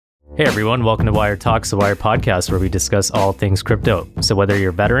Hey everyone, welcome to Wire Talks, the Wire podcast where we discuss all things crypto. So whether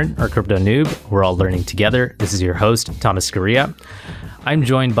you're a veteran or crypto noob, we're all learning together. This is your host, Thomas Scaria. I'm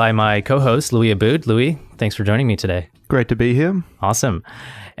joined by my co-host, Louis Aboud. Louis, thanks for joining me today. Great to be here. Awesome.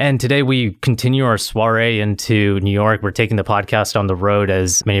 And today we continue our soiree into New York. We're taking the podcast on the road,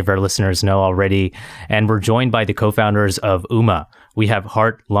 as many of our listeners know already. And we're joined by the co-founders of Uma. We have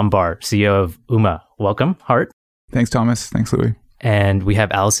Hart Lombard, CEO of Uma. Welcome, Hart. Thanks, Thomas. Thanks, Louis. And we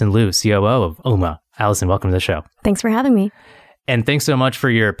have Allison Liu, COO of Uma. Allison, welcome to the show. Thanks for having me. And thanks so much for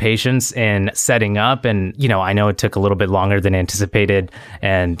your patience in setting up. And, I know it took a little bit longer than anticipated.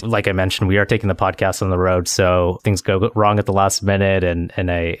 And like I mentioned, we are taking the podcast on the road. So things go wrong at the last minute. And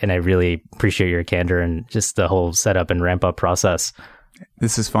I really appreciate your candor and just the whole setup and ramp up process.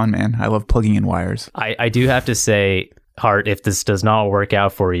 This is fun, man. I love plugging in wires. I do have to say, Hart, if this does not work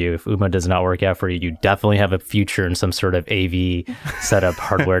out for you, if Uma does not work out for you, you definitely have a future in some sort of AV setup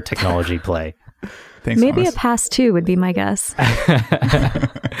hardware technology play. Thanks, Maybe Thomas. a pass two would be my guess.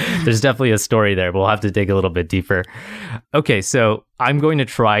 There's definitely a story there. We'll have to dig a little bit deeper. Okay, so I'm going to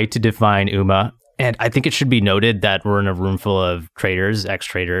try to define Uma. And I think it should be noted that we're in a room full of traders,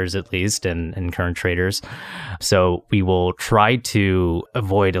 ex-traders at least, and current traders. So we will try to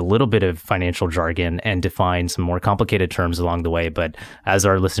avoid a little bit of financial jargon and define some more complicated terms along the way. But as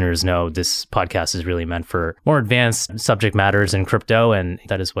our listeners know, this podcast is really meant for more advanced subject matters in crypto. And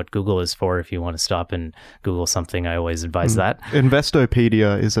that is what Google is for. If you want to stop and Google something, I always advise that.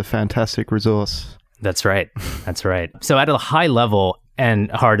 Investopedia is a fantastic resource. That's right. That's right. So at a high level,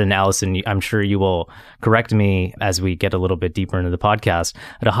 and Hart and Allison, I'm sure you will correct me as we get a little bit deeper into the podcast.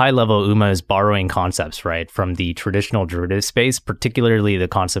 At a high level, Uma is borrowing concepts, right, from the traditional derivative space, particularly the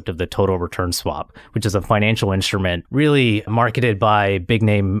concept of the total return swap, which is a financial instrument really marketed by big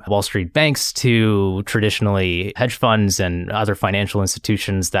name Wall Street banks to traditionally hedge funds and other financial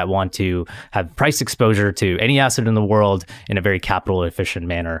institutions that want to have price exposure to any asset in the world in a very capital efficient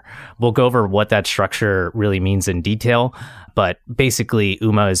manner. We'll go over what that structure really means in detail. But basically,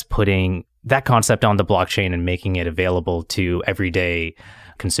 Uma is putting that concept on the blockchain and making it available to everyday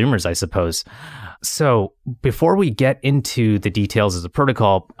consumers, I suppose. So before we get into the details of the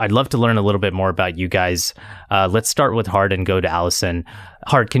protocol, I'd love to learn a little bit more about you guys. Let's start with Hart and go to Allison.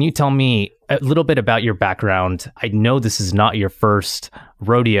 Hart, can you tell me a little bit about your background? I know this is not your first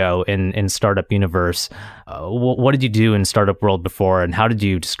rodeo in startup universe. What did you do in startup world before, and how did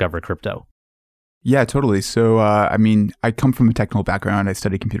you discover crypto? Yeah, totally. So, I come from a technical background. I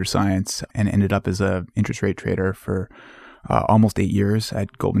studied computer science and ended up as an interest rate trader for almost 8 years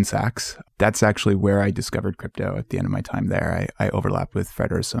at Goldman Sachs. That's actually where I discovered crypto at the end of my time there. I overlapped with Fred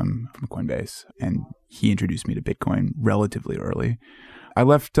Ursum from Coinbase, and he introduced me to Bitcoin relatively early. I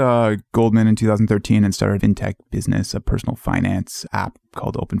left Goldman in 2013 and started a fintech business, a personal finance app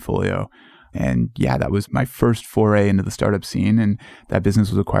called OpenFolio. And yeah, that was my first foray into the startup scene. And that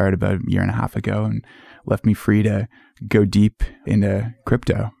business was acquired about a year and a half ago and left me free to go deep into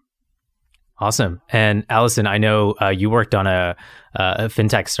crypto. Awesome. And Allison, I know you worked on a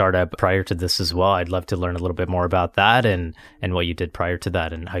fintech startup prior to this as well. I'd love to learn a little bit more about that and what you did prior to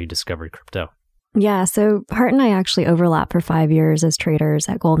that and how you discovered crypto. Yeah, so Hart and I actually overlapped for 5 years as traders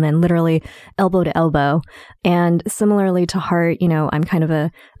at Goldman, literally elbow to elbow. And similarly to Hart, I'm kind of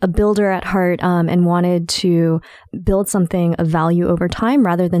a builder at heart and wanted to build something of value over time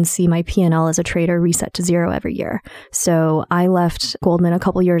rather than see my P&L as a trader reset to zero every year. So I left Goldman a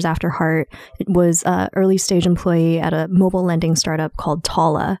couple years after Hart. It was an early stage employee at a mobile lending startup called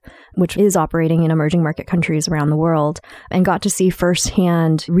Tala, which is operating in emerging market countries around the world, and got to see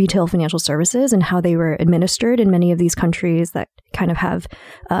firsthand retail financial services and how they were administered in many of these countries that kind of have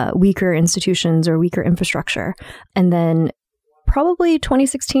weaker institutions or weaker infrastructure. And then probably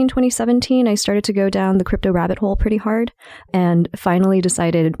 2016, 2017, I started to go down the crypto rabbit hole pretty hard and finally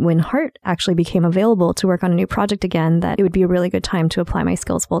decided when Hart actually became available to work on a new project again that it would be a really good time to apply my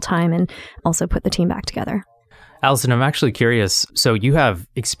skills full time and also put the team back together. Allison, I'm actually curious. So you have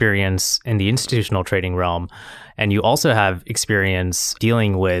experience in the institutional trading realm, and you also have experience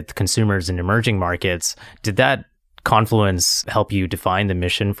dealing with consumers in emerging markets. Did that confluence help you define the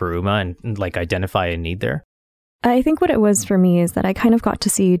mission for Uma and identify a need there? I think what it was for me is that I kind of got to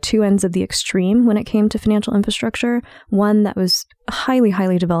see two ends of the extreme when it came to financial infrastructure. One that was highly,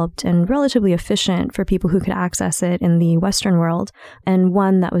 highly developed and relatively efficient for people who could access it in the Western world, and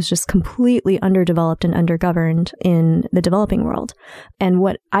one that was just completely underdeveloped and undergoverned in the developing world. And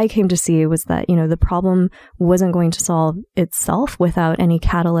what I came to see was that, the problem wasn't going to solve itself without any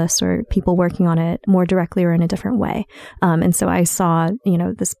catalysts or people working on it more directly or in a different way. And so I saw,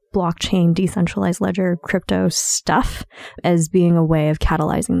 this blockchain, decentralized ledger, crypto stuff as being a way of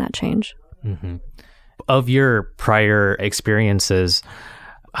catalyzing that change. Mm-hmm. Of your prior experiences,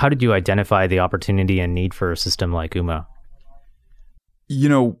 how did you identify the opportunity and need for a system like UMA?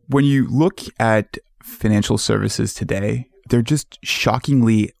 When you look at financial services today, they're just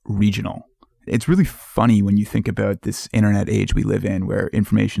shockingly regional. It's really funny when you think about this internet age we live in, where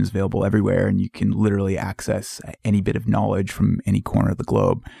information is available everywhere and you can literally access any bit of knowledge from any corner of the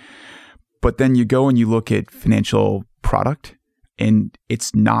globe. But then you go and you look at financial product, and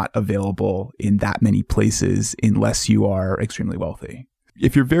it's not available in that many places unless you are extremely wealthy.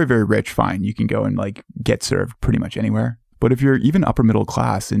 If you're very, very rich, fine, you can go and get served pretty much anywhere. But if you're even upper middle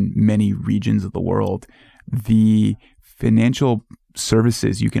class in many regions of the world, the financial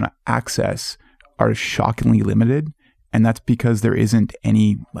services you can access are shockingly limited. And that's because there isn't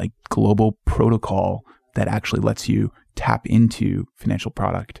any global protocol that actually lets you tap into financial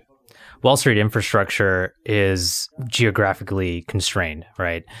product. Wall Street infrastructure is geographically constrained,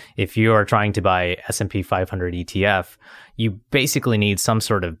 right? If you are trying to buy S&P 500 ETF, you basically need some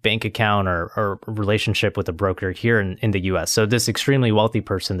sort of bank account or relationship with a broker here in the US. So this extremely wealthy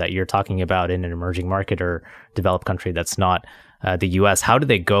person that you're talking about in an emerging market or developed country that's not the US, how do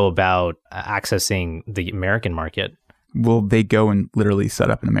they go about accessing the American market? Well, they go and literally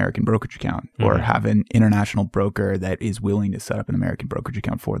set up an American brokerage account or have an international broker that is willing to set up an American brokerage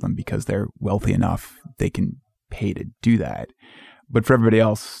account for them because they're wealthy enough they can pay to do that. But for everybody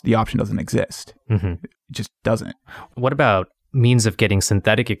else, the option doesn't exist. It just doesn't. What about means of getting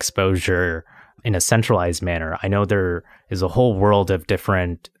synthetic exposure in a centralized manner? I know there is a whole world of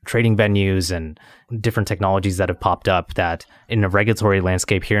different trading venues and different technologies that have popped up that in a regulatory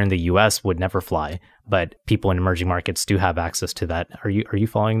landscape here in the US would never fly, but people in emerging markets do have access to that. Are you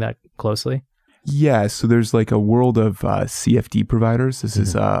following that closely? Yeah, so there's a world of CFD providers. This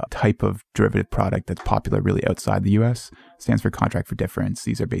is a type of derivative product that's popular really outside the US. It stands for contract for difference.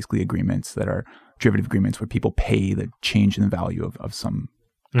 These are basically agreements that are derivative agreements where people pay the change in the value of some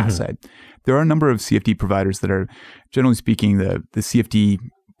asset. There are a number of CFD providers that are, generally speaking, the CFD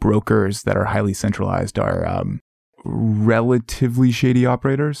brokers that are highly centralized are relatively shady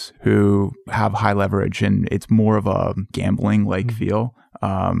operators who have high leverage, and it's more of a gambling-like feel.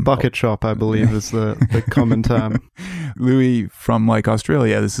 Bucket shop, I believe, is the common term. Louis, from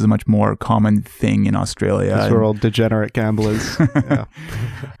Australia, this is a much more common thing in Australia. Because we're all degenerate gamblers. Yeah.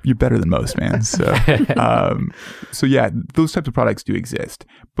 You're better than most, man. So, so yeah, those types of products do exist.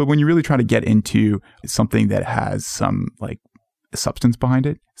 But when you really try to get into something that has some substance behind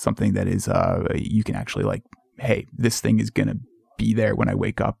it, something that is you can actually hey, this thing is going to be there when I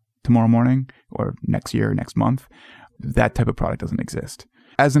wake up tomorrow morning or next year or next month, that type of product doesn't exist.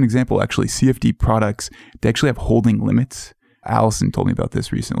 As an example, actually, CFD products, they actually have holding limits. Allison told me about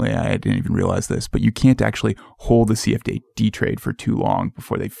this recently. I didn't even realize this, but you can't actually hold a CFD trade for too long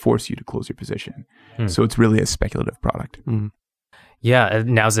before they force you to close your position. So it's really a speculative product. Yeah,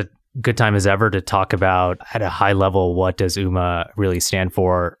 now's a good time as ever to talk about, at a high level, what does UMA really stand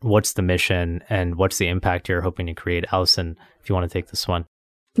for? What's the mission? And what's the impact you're hoping to create? Allison, if you want to take this one.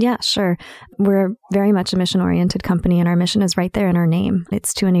 Yeah, sure. We're very much a mission-oriented company, and our mission is right there in our name.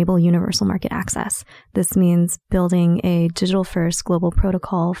 It's to enable universal market access. This means building a digital-first global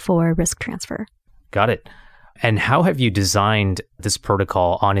protocol for risk transfer. Got it. And how have you designed this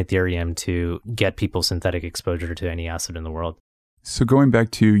protocol on Ethereum to get people synthetic exposure to any asset in the world? So going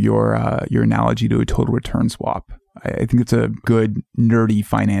back to your analogy to a total return swap, I think it's a good nerdy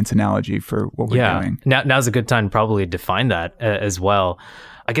finance analogy for what we're doing. Now's a good time to probably define that as well.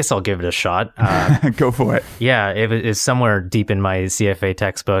 I guess I'll give it a shot. Go for it. Yeah, it is somewhere deep in my CFA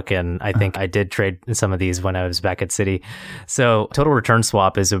textbook, and I think I did trade some of these when I was back at Citi. So total return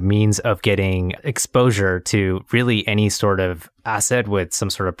swap is a means of getting exposure to really any sort of asset with some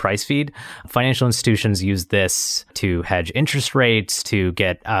sort of price feed. Financial institutions use this to hedge interest rates, to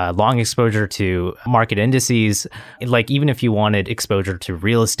get long exposure to market indices. Even if you wanted exposure to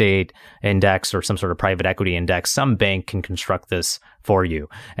real estate index or some sort of private equity index, some bank can construct this for you.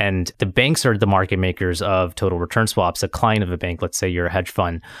 And the banks are the market makers of total return swaps. A client of a bank, let's say you're a hedge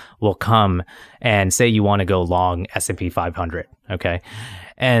fund, will come and say you want to go long S&P 500, okay?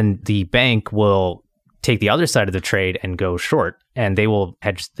 And the bank will take the other side of the trade and go short and they will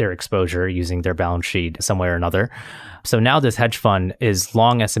hedge their exposure using their balance sheet some way or another. So now this hedge fund is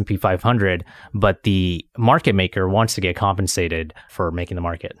long S&P 500, but the market maker wants to get compensated for making the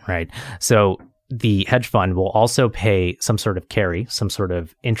market, right? So the hedge fund will also pay some sort of carry, some sort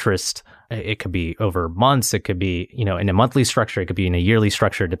of interest. It could be over months. It could be, in a monthly structure. It could be in a yearly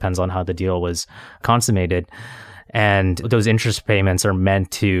structure. It depends on how the deal was consummated. And those interest payments are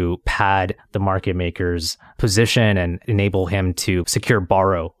meant to pad the market maker's position and enable him to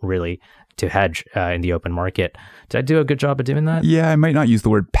borrow, really, to hedge in the open market. Did I do a good job of doing that? Yeah, I might not use the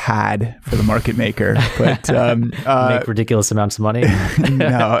word pad for the market maker, but make ridiculous amounts of money.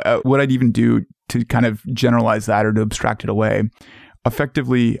 No, what I'd even do to kind of generalize that or to abstract it away,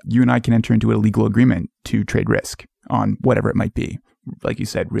 effectively, you and I can enter into a legal agreement to trade risk on whatever it might be. Like you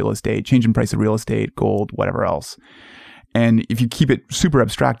said, real estate, change in price of real estate, gold, whatever else. And if you keep it super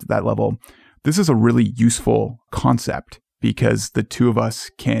abstract at that level, this is a really useful concept because the two of us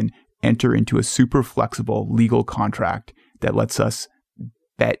can enter into a super flexible legal contract that lets us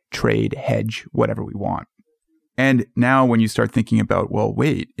bet, trade, hedge, whatever we want. And now when you start thinking about, well,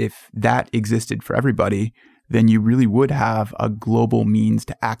 wait, if that existed for everybody, then you really would have a global means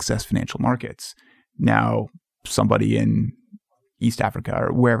to access financial markets. Now, somebody in East Africa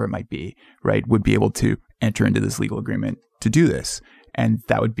or wherever it might be, right, would be able to enter into this legal agreement to do this. And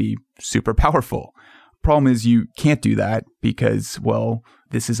that would be super powerful. Problem is you can't do that because, well,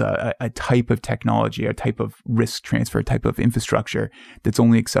 this is a type of technology, a type of risk transfer, a type of infrastructure that's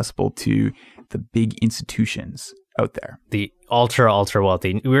only accessible to the big institutions out there. The ultra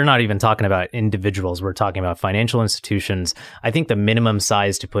wealthy. We're not even talking about individuals. We're talking about financial institutions. I think the minimum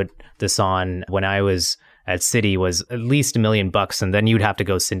size to put this on when I was at Citi was at least $1 million, and then you'd have to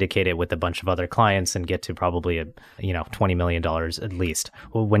go syndicate it with a bunch of other clients and get to probably $20 million at least.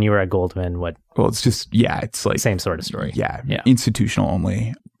 Well, when you were at Goldman, what? Well, it's just it's like same sort of story. Yeah, institutional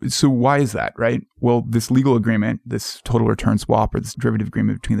only. So why is that, right? Well, this legal agreement, this total return swap, or this derivative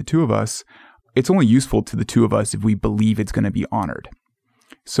agreement between the two of us, it's only useful to the two of us if we believe it's going to be honored.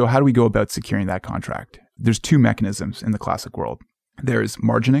 So how do we go about securing that contract? There's two mechanisms in the classic world. There's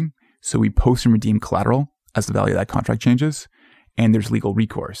margining. So we post and redeem collateral as the value of that contract changes. And there's legal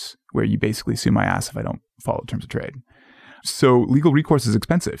recourse, where you basically sue my ass if I don't follow terms of trade. So legal recourse is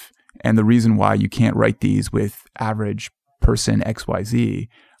expensive. And the reason why you can't write these with average person XYZ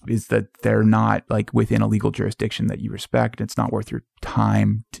is that they're not like within a legal jurisdiction that you respect. It's not worth your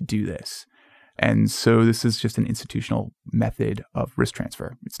time to do this. And so this is just an institutional method of risk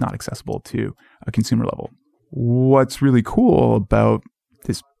transfer. It's not accessible to a consumer level. What's really cool about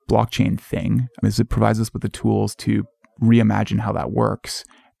this blockchain thing is it provides us with the tools to reimagine how that works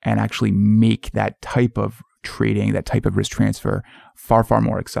and actually make that type of trading, that type of risk transfer far, far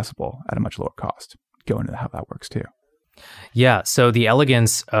more accessible at a much lower cost. Go into how that works too. Yeah. So the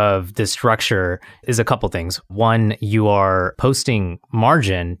elegance of this structure is a couple things. One, you are posting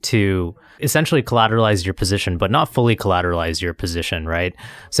margin to essentially collateralize your position, but not fully collateralize your position, right?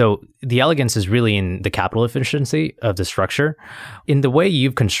 So the elegance is really in the capital efficiency of the structure. In the way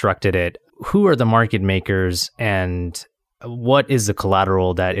you've constructed it, who are the market makers and what is the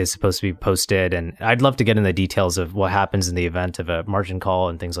collateral that is supposed to be posted? And I'd love to get in the details of what happens in the event of a margin call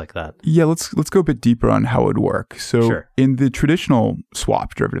and things like that. Yeah, let's go a bit deeper on how it would work. So in the traditional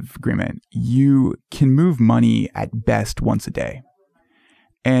swap derivative agreement, you can move money at best once a day.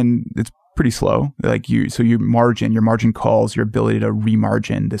 And it's pretty slow. So your margin calls, your ability to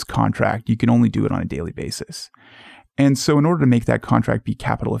remargin this contract, you can only do it on a daily basis. And so in order to make that contract be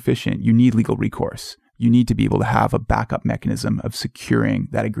capital efficient, you need legal recourse. You need to be able to have a backup mechanism of securing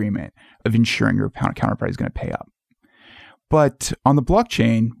that agreement, of ensuring your counterparty is going to pay up. But on the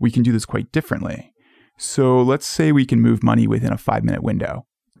blockchain, we can do this quite differently. So let's say we can move money within a 5-minute window.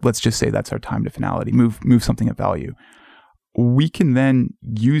 Let's just say that's our time to finality, move something of value. We can then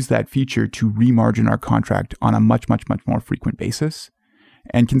use that feature to remargin our contract on a much, much, much more frequent basis.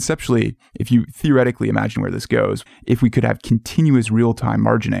 And conceptually, if you theoretically imagine where this goes, if we could have continuous real-time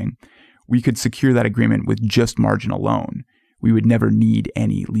margining, we could secure that agreement with just margin alone. We would never need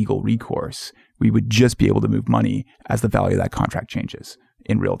any legal recourse. We would just be able to move money as the value of that contract changes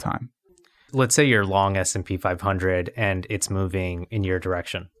in real time. Let's say you're long S&P 500 and it's moving in your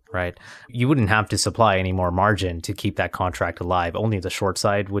direction, right? You wouldn't have to supply any more margin to keep that contract alive. Only the short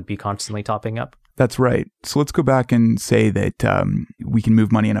side would be constantly topping up. That's right. So let's go back and say that we can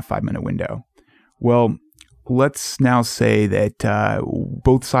move money in a 5-minute window. Well, let's now say that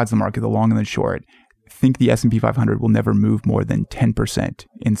both sides of the market, the long and the short, think the S&P 500 will never move more than 10%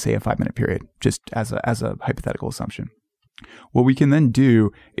 in, say, a 5-minute period, just as a hypothetical assumption. What we can then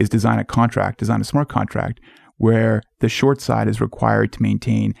do is design a smart contract, where the short side is required to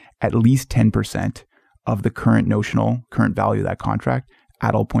maintain at least 10% of the current value of that contract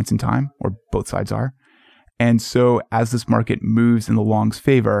at all points in time, or both sides are. And so as this market moves in the long's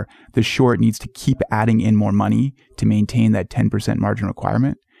favor, the short needs to keep adding in more money to maintain that 10% margin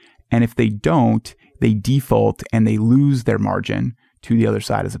requirement. And if they don't, they default and they lose their margin to the other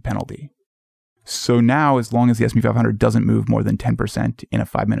side as a penalty. So now, as long as the S&P 500 doesn't move more than 10% in a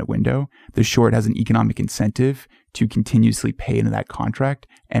 5-minute window, the short has an economic incentive to continuously pay into that contract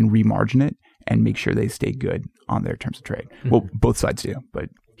and remargin it and make sure they stay good on their terms of trade. Well, both sides do, but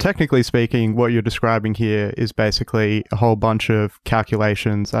technically speaking, what you're describing here is basically a whole bunch of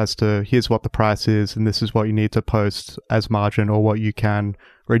calculations as to here's what the price is and this is what you need to post as margin or what you can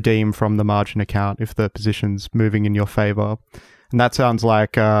redeem from the margin account if the position's moving in your favor. And that sounds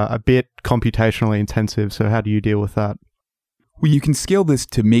like a bit computationally intensive. So how do you deal with that? Well, you can scale this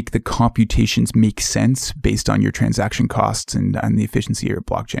to make the computations make sense based on your transaction costs and the efficiency of your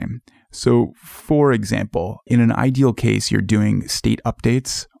blockchain. So, for example, in an ideal case, you're doing state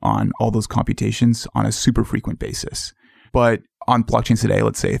updates on all those computations on a super frequent basis. But on blockchains today,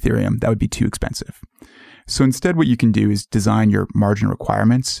 let's say Ethereum, that would be too expensive. So instead, what you can do is design your margin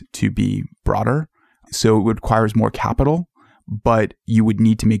requirements to be broader. So it requires more capital, but you would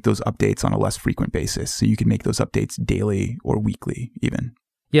need to make those updates on a less frequent basis. So you can make those updates daily or weekly even.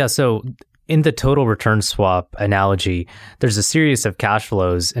 Yeah, so in the total return swap analogy, there's a series of cash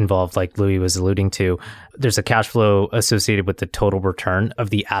flows involved, like Louis was alluding to. There's a cash flow associated with the total return of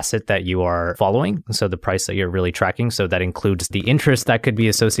the asset that you are following, so the price that you're really tracking. So that includes the interest that could be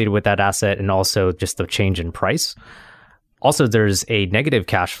associated with that asset and also just the change in price. Also, there's a negative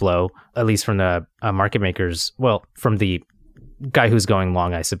cash flow, at least from the market makers, from the guy who's going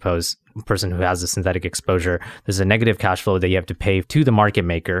long, I suppose, person who has a synthetic exposure. There's a negative cash flow that you have to pay to the market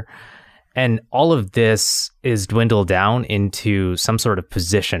maker. And all of this is dwindled down into some sort of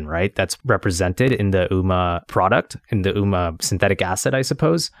position, right? That's represented in the UMA product, in the UMA synthetic asset, I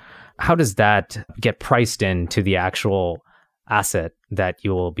suppose. How does that get priced into the actual asset that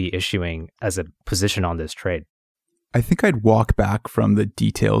you will be issuing as a position on this trade? I think I'd walk back from the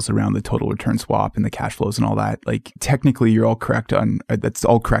details around the total return swap and the cash flows and all that. Like, technically, you're all correct that's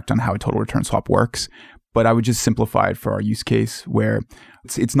all correct on how a total return swap works. But I would just simplify it for our use case where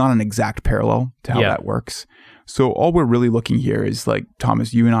it's not an exact parallel to how that works. So all we're really looking here is, like,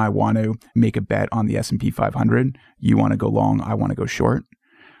 Thomas, you and I want to make a bet on the S&P 500. You want to go long. I want to go short.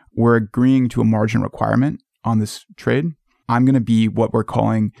 We're agreeing to a margin requirement on this trade. I'm going to be what we're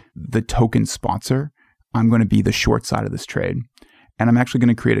calling the token sponsor. I'm going to be the short side of this trade. And I'm actually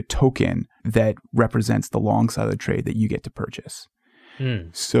going to create a token that represents the long side of the trade that you get to purchase.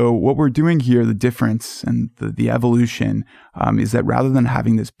 So what we're doing here, the difference and the evolution is that rather than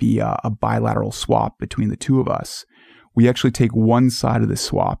having this be a bilateral swap between the two of us, we actually take one side of the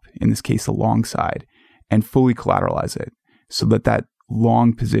swap, in this case the long side, and fully collateralize it so that that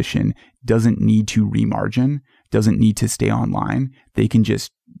long position doesn't need to remargin, doesn't need to stay online. They can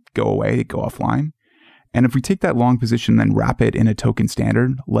just go away, go offline. And if we take that long position and then wrap it in a token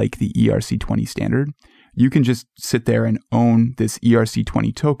standard like the ERC20 standard, you can just sit there and own this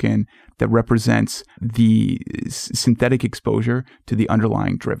ERC20 token that represents the synthetic exposure to the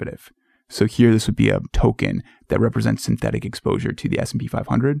underlying derivative. So here, this would be a token that represents synthetic exposure to the S&P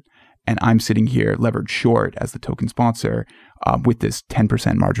 500. And I'm sitting here levered short as the token sponsor with this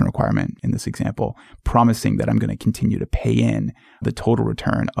 10% margin requirement in this example, promising that I'm going to continue to pay in the total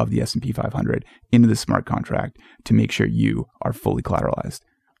return of the S&P 500 into the smart contract to make sure you are fully collateralized.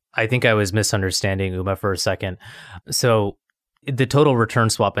 I think I was misunderstanding UMA for a second. So the total return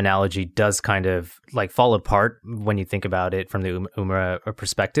swap analogy does kind of like fall apart when you think about it from the UMA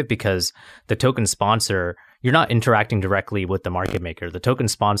perspective, because the token sponsor, you're not interacting directly with the market maker. The token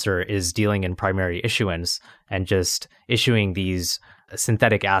sponsor is dealing in primary issuance and just issuing these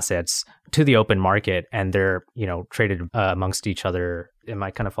synthetic assets to the open market, and they're, traded amongst each other. Am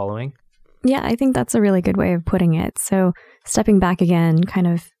I kind of following? Yeah, I think that's a really good way of putting it. So stepping back again, kind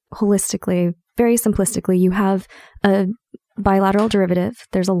of holistically, very simplistically, you have a bilateral derivative.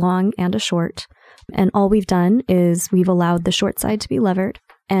 There's a long and a short. And all we've done is we've allowed the short side to be levered,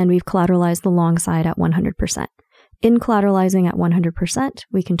 and we've collateralized the long side at 100%. In collateralizing at 100%,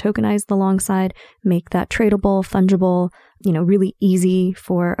 we can tokenize the long side, make that tradable, fungible, really easy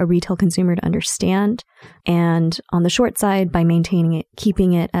for a retail consumer to understand. And on the short side, by maintaining it,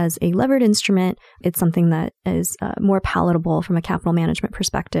 keeping it as a levered instrument, it's something that is more palatable from a capital management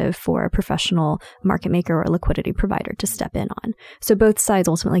perspective for a professional market maker or liquidity provider to step in on. So both sides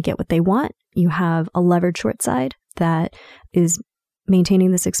ultimately get what they want. You have a levered short side that is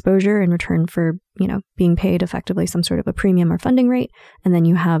maintaining this exposure in return for, being paid effectively some sort of a premium or funding rate. And then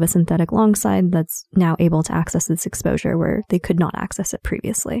you have a synthetic long side that's now able to access this exposure where they could not access it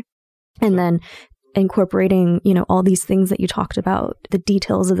previously. And then incorporating, all these things that you talked about, the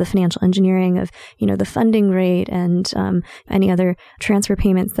details of the financial engineering of, the funding rate and any other transfer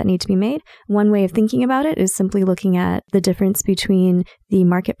payments that need to be made. One way of thinking about it is simply looking at the difference between the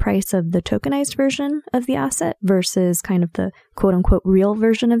market price of the tokenized version of the asset versus kind of the quote unquote real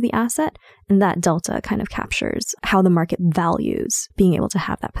version of the asset. And that delta kind of captures how the market values being able to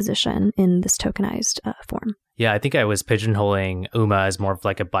have that position in this tokenized form. Yeah, I think I was pigeonholing UMA as more of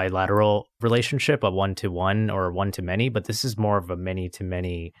like a bilateral relationship, a one-to-one or one-to-many, but this is more of a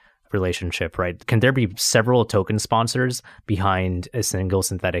many-to-many relationship, right? Can there be several token sponsors behind a single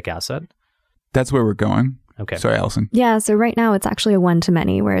synthetic asset? That's where we're going. Okay. Sorry, Allison. Yeah, so right now it's actually a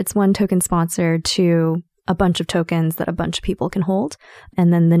one-to-many where it's one token sponsor to a bunch of tokens that a bunch of people can hold.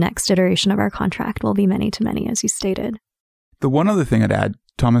 And then the next iteration of our contract will be many-to-many, as you stated. The one other thing I'd add,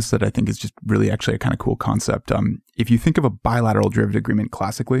 Thomas, that I think is just really actually a kind of cool concept. If you think of a bilateral derivative agreement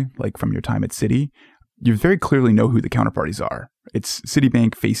classically, like from your time at Citi, you very clearly know who the counterparties are. It's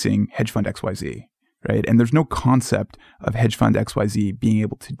Citibank facing hedge fund XYZ, right? And there's no concept of hedge fund XYZ being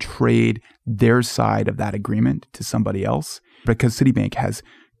able to trade their side of that agreement to somebody else because Citibank has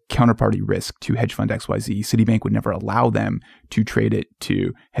counterparty risk to hedge fund XYZ. Citibank would never allow them to trade it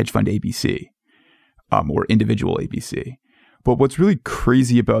to hedge fund ABC or individual ABC. But what's really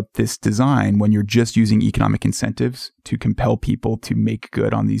crazy about this design when you're just using economic incentives to compel people to make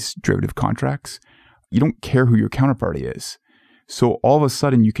good on these derivative contracts, you don't care who your counterparty is. So all of a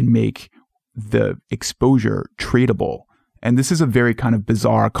sudden you can make the exposure tradable. And this is a very kind of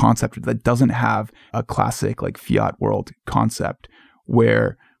bizarre concept that doesn't have a classic like fiat world concept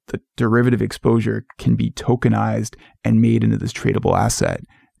where the derivative exposure can be tokenized and made into this tradable asset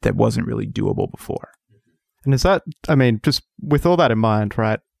that wasn't really doable before. And is that, just with all that in mind,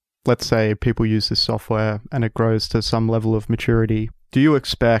 right? Let's say people use this software and it grows to some level of maturity. Do you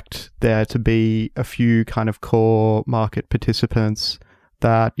expect there to be a few kind of core market participants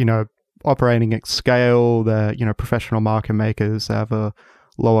that, operating at scale, they're, professional market makers, they have a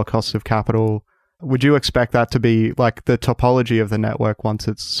lower cost of capital? Would you expect that to be like the topology of the network once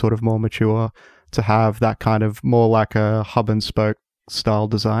it's sort of more mature to have that kind of more like a hub and spoke style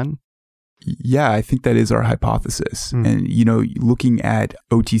design? Yeah, I think that is our hypothesis. And, looking at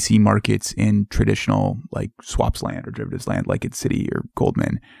OTC markets in traditional like swaps land or derivatives land, like at Citi or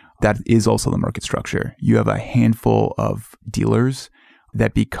Goldman, that is also the market structure. You have a handful of dealers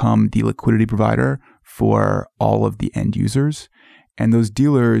that become the liquidity provider for all of the end users. And those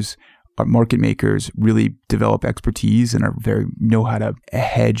dealers are market makers, really develop expertise and know how to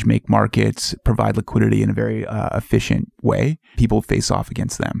hedge, make markets, provide liquidity in a very efficient way. People face off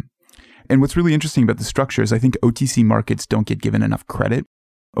against them. And what's really interesting about the structure is I think OTC markets don't get given enough credit.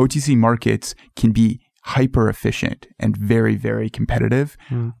 OTC markets can be hyper efficient and very, very competitive.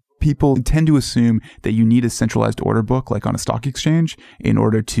 People tend to assume that you need a centralized order book like on a stock exchange in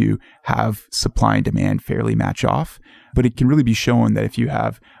order to have supply and demand fairly match off. But it can really be shown that if you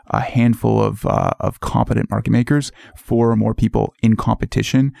have a handful of competent market makers, 4 or more people in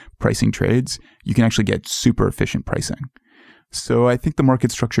competition pricing trades, you can actually get super efficient pricing. So I think the market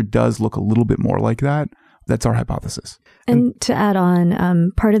structure does look a little bit more like that. That's our hypothesis. And to add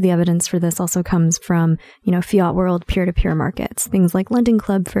on, part of the evidence for this also comes from, fiat world peer-to-peer markets. Things like Lending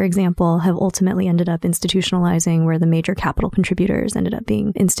Club, for example, have ultimately ended up institutionalizing where the major capital contributors ended up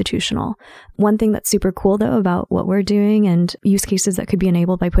being institutional. One thing that's super cool, though, about what we're doing and use cases that could be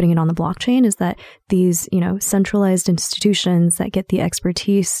enabled by putting it on the blockchain is that these, centralized institutions that get the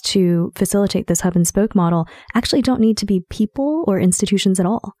expertise to facilitate this hub and spoke model actually don't need to be people or institutions at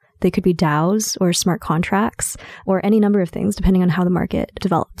all. They could be DAOs or smart contracts or any number of things depending on how the market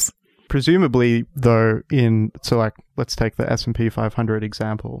develops. Presumably, though, let's take the S&P 500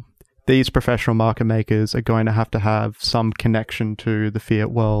 example. These professional market makers are going to have some connection to the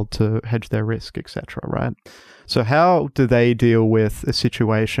fiat world to hedge their risk, etc., right? So how do they deal with a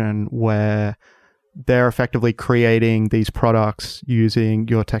situation where they're effectively creating these products using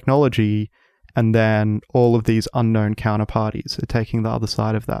your technology and then all of these unknown counterparties are taking the other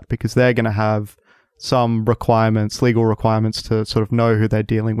side of that because they're going to have some requirements, legal requirements to sort of know who they're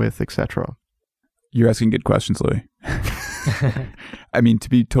dealing with, etc. You're asking good questions, Louis. To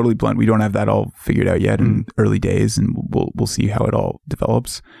be totally blunt, we don't have that all figured out yet in early days, and we'll see how it all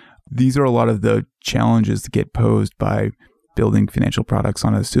develops. These are a lot of the challenges that get posed by building financial products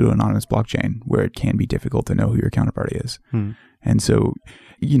on a pseudo-anonymous blockchain where it can be difficult to know who your counterparty is. And so,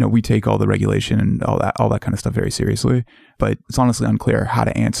 we take all the regulation and all that kind of stuff very seriously, but it's honestly unclear how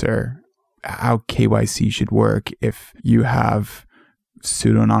to answer how KYC should work if you have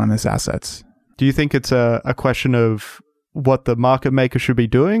pseudo-anonymous assets. Do you think it's a question of what the market maker should be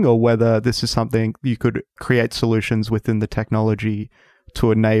doing, or whether this is something you could create solutions within the technology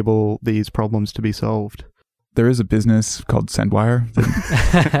to enable these problems to be solved? There is a business called Sendwire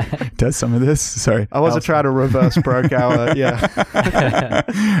that does some of this. Sorry. I wasn't trying to reverse broke our,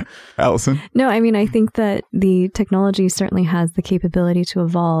 Allison? No, I mean, I think that the technology certainly has the capability to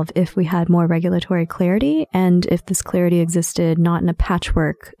evolve if we had more regulatory clarity, and if this clarity existed not in a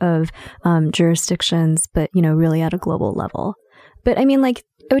patchwork of jurisdictions, but, really at a global level. But I mean, like,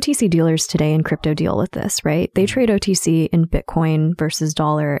 OTC dealers today in crypto deal with this, right? They trade OTC in Bitcoin versus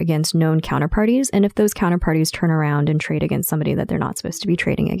dollar against known counterparties. And if those counterparties turn around and trade against somebody that they're not supposed to be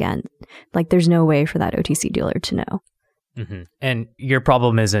trading against, like, there's no way for that OTC dealer to know. Mm-hmm. And your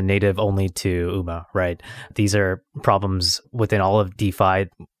problem isn't native only to UMA, right? These are problems within all of DeFi,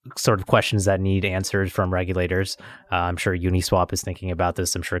 sort of questions that need answers from regulators. I'm sure Uniswap is thinking about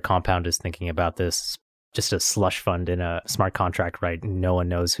this. I'm sure Compound is thinking about this. Just a slush fund in a smart contract, right? No one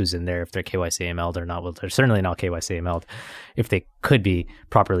knows who's in there, if they're KYC AML'd or not. Well, they're certainly not KYC AML'd, if they could be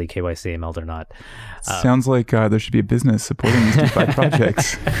properly KYC AML'd or not. Sounds like there should be a business supporting these DeFi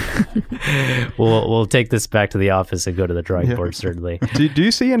projects. We'll take this back to the office and go to the drawing board, certainly. Do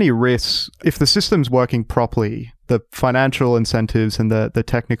you see any risks, if the system's working properly, the financial incentives and the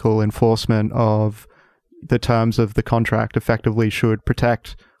technical enforcement of the terms of the contract effectively should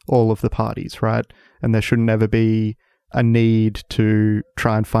protect all of the parties, right? And there should never be a need to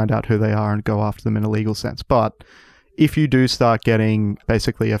try and find out who they are and go after them in a legal sense. But if you do start getting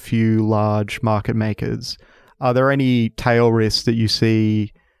basically a few large market makers, are there any tail risks that you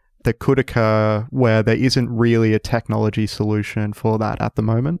see that could occur where there isn't really a technology solution for that at the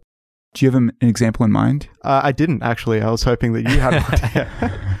moment? Do you have an example in mind? I didn't, actually. I was hoping that you had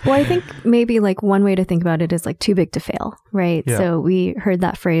one. Well, I think maybe like one way to think about it is like too big to fail, right? Yeah. So we heard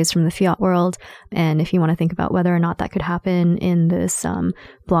that phrase from the fiat world. And if you want to think about whether or not that could happen in this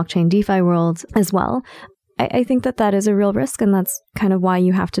blockchain DeFi world as well, I think that is a real risk. And that's kind of why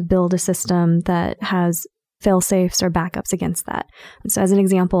you have to build a system that has fail-safes or backups against that. And so as an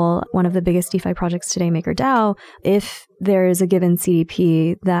example, one of the biggest DeFi projects today, MakerDAO, if there is a given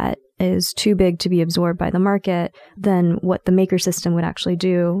CDP that is too big to be absorbed by the market, then what the Maker system would actually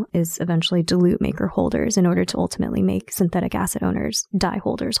do is eventually dilute Maker holders in order to ultimately make synthetic asset owners, DAI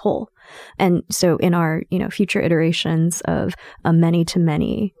holders, whole. And so in our future iterations of a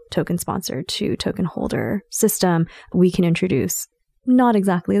many-to-many token sponsored to token holder system, we can introduce not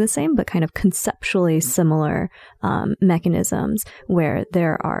exactly the same, but kind of conceptually similar mechanisms where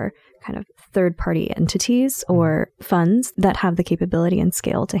there are kind of third-party entities or funds that have the capability and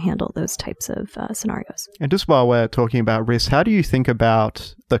scale to handle those types of scenarios. And just while we're talking about risk, how do you think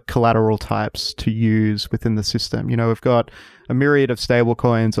about the collateral types to use within the system? We've got a myriad of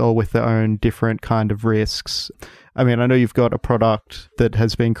stablecoins, all with their own different kind of risks. I mean, I know you've got a product that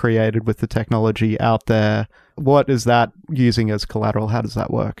has been created with the technology out there. What is that using as collateral? How does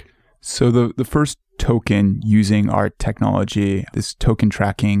that work? So the first token using our technology, this token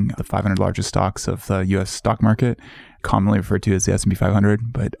tracking the 500 largest stocks of the U.S. stock market, commonly referred to as the S&P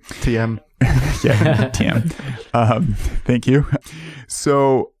 500, but TM. Yeah, TM. Thank you.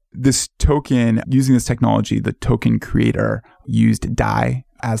 So this token, using this technology, the token creator used DAI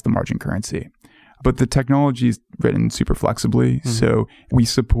as the margin currency. But the technology is written super flexibly. Mm-hmm. So we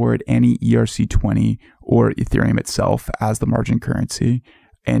support any ERC20 or Ethereum itself as the margin currency.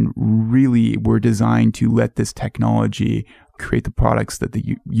 And really, we're designed to let this technology create the products that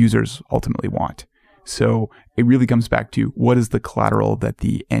the users ultimately want. So it really comes back to what is the collateral that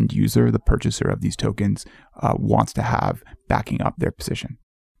the end user, the purchaser of these tokens, wants to have backing up their position.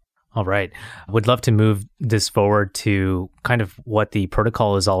 All right. Would love to move this forward to kind of what the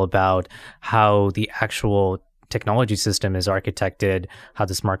protocol is all about, how the actual technology system is architected, how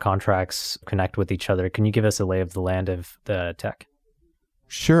the smart contracts connect with each other. Can you give us a lay of the land of the tech?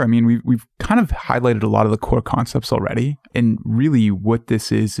 Sure. I mean, we've kind of highlighted a lot of the core concepts already. And really what this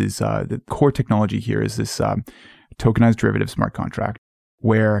is the core technology here is this tokenized derivative smart contract,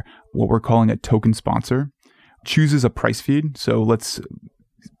 where what we're calling a token sponsor chooses a price feed. So let's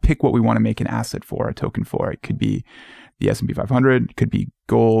pick what we want to make an asset for, a token for. It could be the S&P 500, it could be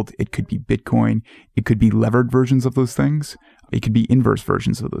gold, it could be Bitcoin, it could be levered versions of those things. It could be inverse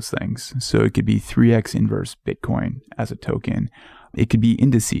versions of those things. So it could be 3x inverse Bitcoin as a token. It could be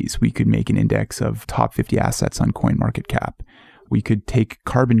indices. We could make an index of top 50 assets on CoinMarketCap. We could take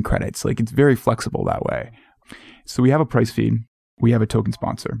carbon credits. Like, it's very flexible that way. So we have a price feed. we have a token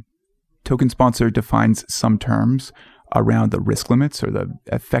sponsor. Token sponsor defines some terms around the risk limits or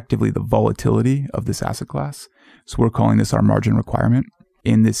effectively the volatility of this asset class. So we're calling this our margin requirement.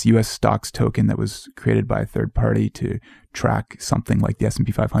 In this US stocks token that was created by a third party to track something like the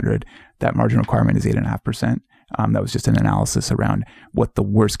S&P 500, that margin requirement is 8.5%. That was just an analysis around what the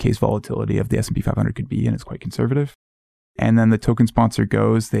worst case volatility of the S&P 500 could be, and it's quite conservative. And then the token sponsor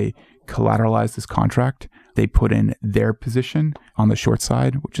goes, they collateralize this contract. They put in their position on the short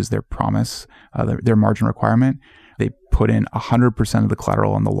side, which is their promise, their margin requirement. They put in 100% of the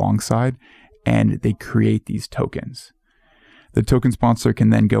collateral on the long side, and they create these tokens. The token sponsor can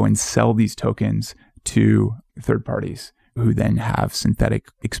then go and sell these tokens to third parties who then have synthetic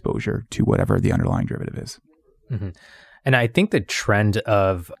exposure to whatever the underlying derivative is. Mm-hmm. And I think the trend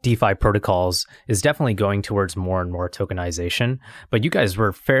of DeFi protocols is definitely going towards more and more tokenization. But you guys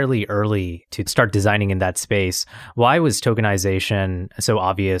were fairly early to start designing in that space. Why was tokenization so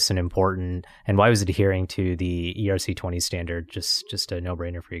obvious and important? And why was adhering to the ERC-20 standard just a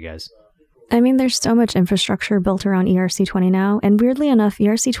no-brainer for you guys? I mean, there's so much infrastructure built around ERC-20 now. And weirdly enough,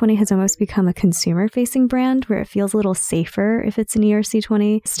 ERC-20 has almost become a consumer-facing brand where it feels a little safer if it's an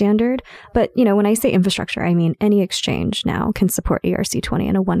ERC-20 standard. But, you know, when I say infrastructure, I mean any exchange now can support ERC-20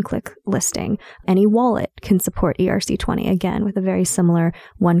 in a one-click listing. Any wallet can support ERC-20, again, with a very similar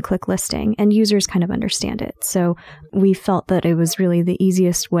one-click listing. And users kind of understand it. So we felt that it was really the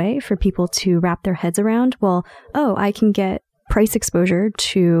easiest way for people to wrap their heads around, well, oh, I can get price exposure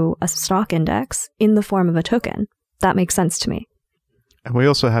to a stock index in the form of a token. That makes sense to me. And we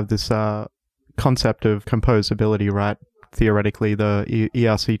also have this concept of composability, right? Theoretically, the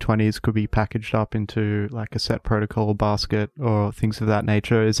ERC-20s could be packaged up into like a set protocol basket or things of that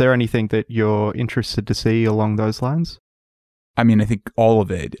nature. Is there anything that you're interested to see along those lines? I mean, I think all of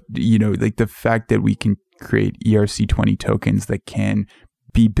it, you know, like the fact that we can create ERC-20 tokens that can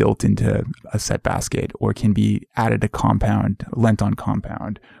be built into a set basket, or can be added to compound, lent on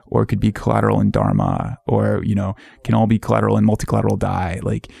compound, or it could be collateral in Dharma, or, you know, can all be collateral in multi-collateral DAI.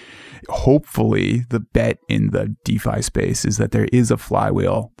 Like, hopefully the bet in the DeFi space is that there is a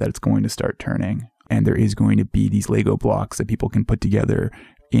flywheel that it's going to start turning, and there is going to be these Lego blocks that people can put together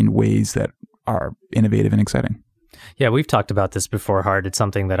in ways that are innovative and exciting. Yeah, we've talked about this before, Hart. It's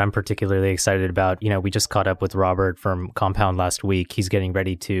something that I'm particularly excited about. You know, we just caught up with Robert from Compound last week. He's getting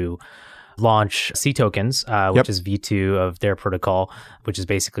ready to launch C tokens, which is V2 of their protocol, which is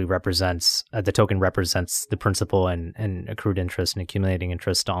basically represents, the token represents the principal and accrued interest and accumulating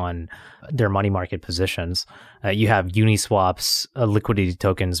interest on their money market positions. You have Uniswap's liquidity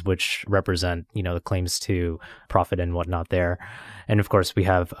tokens, which represent, you know, the claims to profit and whatnot there. And of course, we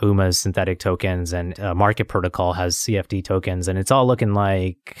have UMA's synthetic tokens, and Market Protocol has CFD tokens, and it's all looking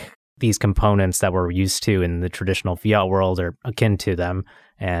like these components that we're used to in the traditional fiat world are akin to them.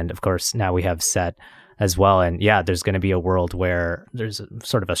 And of course, now we have SET as well. And yeah, there's going to be a world where there's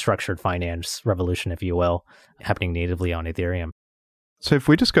sort of a structured finance revolution, if you will, happening natively on Ethereum. So if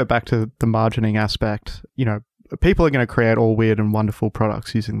we just go back to the margining aspect, you know, people are going to create all weird and wonderful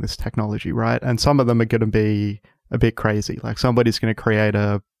products using this technology, right? And some of them are going to be a bit crazy. Like somebody's going to create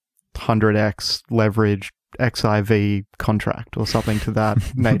a 100x leveraged XIV contract or something to that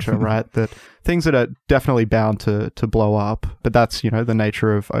nature, right? That things that are definitely bound to blow up, but that's, you know, the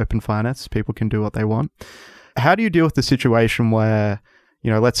nature of open finance. People can do what they want. How do you deal with the situation where, you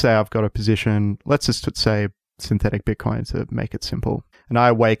know, let's say I've got a position, let's just say synthetic Bitcoin to make it simple. And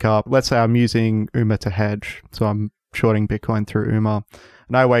I wake up, let's say I'm using UMA to hedge. So I'm shorting Bitcoin through UMA.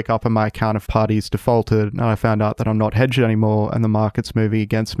 And I wake up and my counterparty's defaulted and I found out that I'm not hedged anymore and the market's moving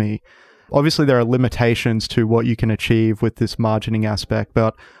against me. Obviously, there are limitations to what you can achieve with this margining aspect,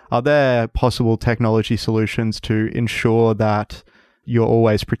 but are there possible technology solutions to ensure that you're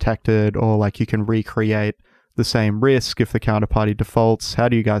always protected, or like you can recreate the same risk if the counterparty defaults? How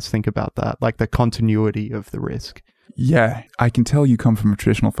do you guys think about that? Like the continuity of the risk? Yeah, I can tell you come from a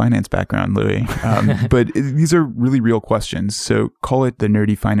traditional finance background, Louis, but these are really real questions. So call it, the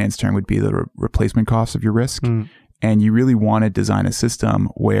nerdy finance term would be the replacement cost of your risk. And you really want to design a system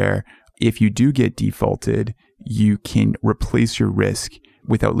where if you do get defaulted, you can replace your risk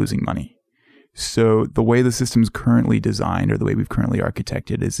without losing money. So the way the system's currently designed, or the way we've currently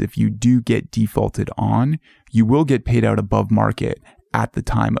architected, is if you do get defaulted on, you will get paid out above market at the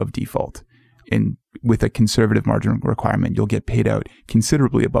time of default. And with a conservative margin requirement, you'll get paid out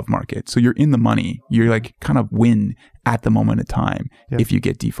considerably above market. So you're in the money. You're like kind of win at the moment of time if you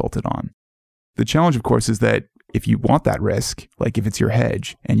get defaulted on. The challenge, of course, is that if you want that risk, like if it's your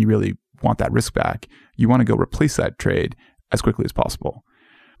hedge and you really want that risk back, you want to go replace that trade as quickly as possible.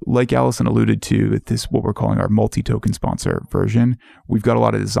 like Allison alluded to, this what we're calling our multi-token sponsor version. We've got a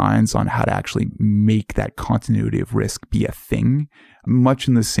lot of designs on how to actually make that continuity of risk be a thing, much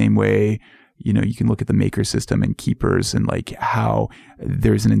in the same way, you know, you can look at the maker system and keepers and like how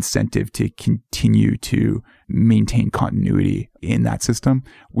there's an incentive to continue to maintain continuity in that system.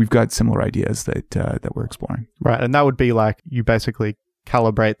 We've got similar ideas that we're exploring. Right. And that would be like you basically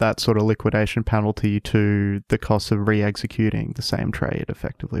calibrate that sort of liquidation penalty to the cost of re-executing the same trade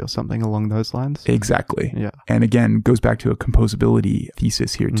effectively or something along those lines. Exactly. Yeah. And again, goes back to a composability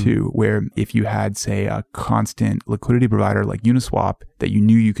thesis here too, where if you had, say, a constant liquidity provider like Uniswap that you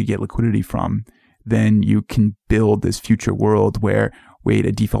knew you could get liquidity from, then you can build this future world where, wait,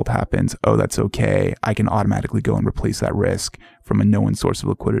 a default happens. Oh, that's okay. I can automatically go and replace that risk from a known source of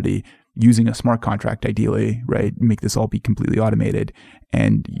liquidity using a smart contract, ideally, right? Make this all be completely automated,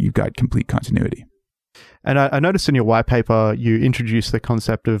 and you've got complete continuity. And I noticed in your white paper, you introduced the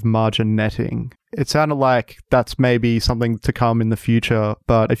concept of margin netting. It sounded like that's maybe something to come in the future,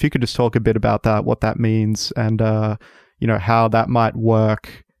 but if you could just talk a bit about that, what that means, and you know, how that might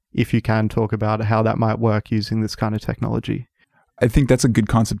work, if you can talk about how that might work using this kind of technology. I think that's a good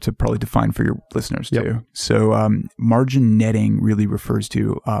concept to probably define for your listeners too. Yep. So margin netting really refers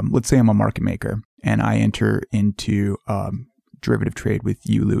to, let's say I'm a market maker and I enter into derivative trade with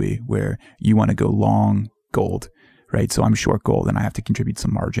you, Louis, where you want to go long gold, right? So I'm short gold and I have to contribute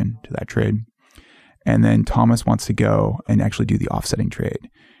some margin to that trade. And then Thomas wants to go and actually do the offsetting trade.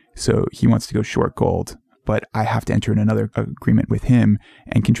 So he wants to go short gold, but I have to enter in another agreement with him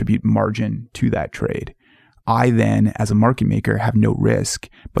and contribute margin to that trade. I then, as a market maker, have no risk,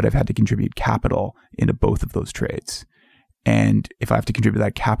 but I've had to contribute capital into both of those trades. And if I have to contribute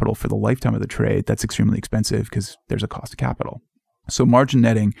that capital for the lifetime of the trade, that's extremely expensive because there's a cost of capital. So margin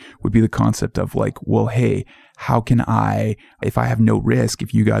netting would be the concept of like, well, hey, how can I, if I have no risk,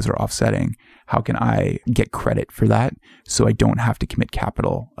 if you guys are offsetting, how can I get credit for that so I don't have to commit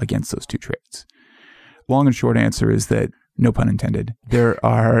capital against those two trades? Long and short answer is that, no pun intended, there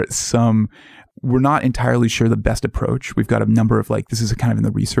are some, we're not entirely sure the best approach. We've got a number of like, this is kind of in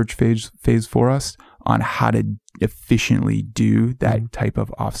the research phase for us on how to efficiently do that type of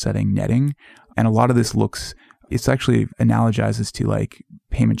offsetting netting. And a lot of this it's actually analogizes to like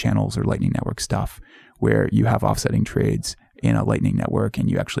payment channels or Lightning Network stuff, where you have offsetting trades in a Lightning Network and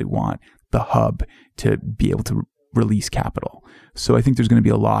you actually want the hub to be able to release capital. So I think there's going to be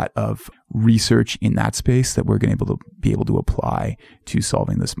a lot of research in that space that we're going to be able to apply to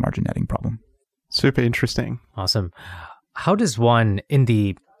solving this margin netting problem. Super interesting. Awesome. How does one, in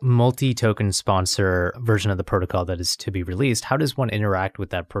the multi-token sponsor version of the protocol that is to be released, how does one interact with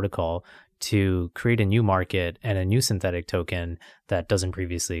that protocol to create a new market and a new synthetic token that doesn't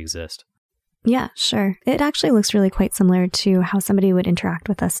previously exist? Yeah, sure. It actually looks really quite similar to how somebody would interact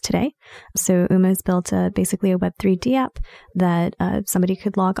with us today. So Uma's built basically a Web3 app that somebody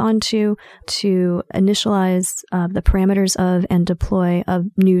could log on to initialize the parameters of and deploy a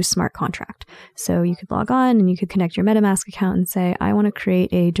new smart contract. So you could log on and you could connect your MetaMask account and say, I want to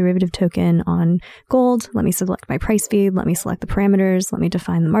create a derivative token on gold. Let me select my price feed. Let me select the parameters. Let me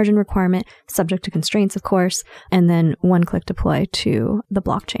define the margin requirement, subject to constraints, of course, and then one-click deploy to the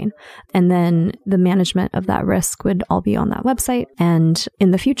blockchain. And then the management of that risk would all be on that website. And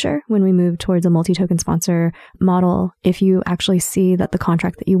in the future, when we move towards a multi-token sponsor model, if you actually see that the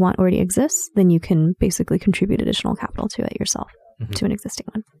contract that you want already exists, then you can basically contribute additional capital to it yourself, to an existing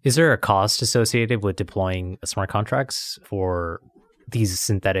one. Is there a cost associated with deploying smart contracts for these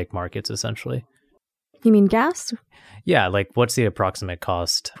synthetic markets, essentially? You mean gas? Yeah, like what's the approximate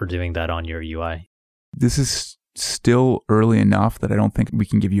cost for doing that on your UI? This is still early enough that I don't think we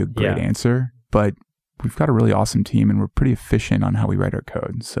can give you a great answer, but we've got a really awesome team and we're pretty efficient on how we write our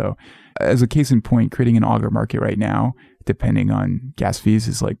code. So as a case in point, creating an Augur market right now, depending on gas fees,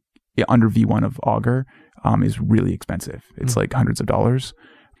 is like under V1 of Augur is really expensive. It's like hundreds of dollars.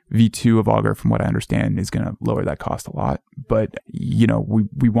 V2 of Augur, from what I understand, is going to lower that cost a lot. But, you know,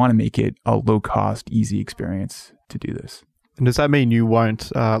 we want to make it a low cost, easy experience to do this. And does that mean you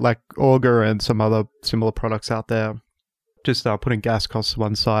won't, like Augur and some other similar products out there, just putting gas costs to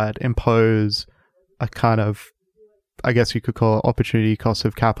one side, impose a kind of, I guess you could call it opportunity cost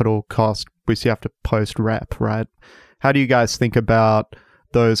of capital cost, which you have to post rep, right? How do you guys think about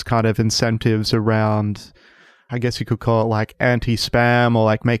those kind of incentives around, I guess you could call it like anti-spam or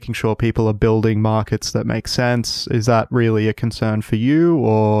like making sure people are building markets that make sense? Is that really a concern for you,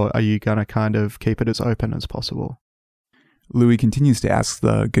 or are you going to kind of keep it as open as possible? Louis continues to ask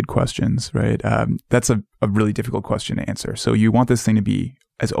the good questions, right? That's a really difficult question to answer. So you want this thing to be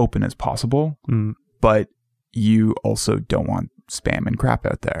as open as possible, but you also don't want spam and crap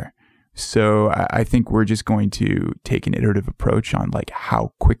out there. So I think we're just going to take an iterative approach on like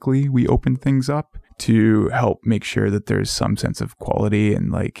how quickly we open things up to help make sure that there's some sense of quality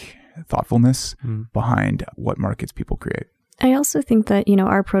and like thoughtfulness behind what markets people create. I also think that,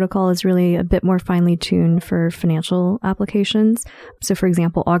 our protocol is really a bit more finely tuned for financial applications. So, for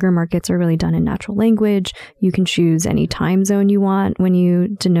example, Augur markets are really done in natural language. You can choose any time zone you want when you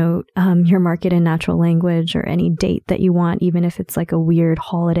denote your market in natural language, or any date that you want, even if it's like a weird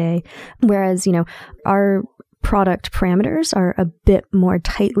holiday. Whereas, our product parameters are a bit more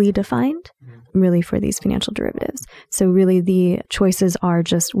tightly defined, really, for these financial derivatives. So really the choices are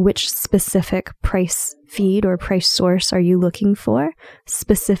just which specific price feed or price source are you looking for,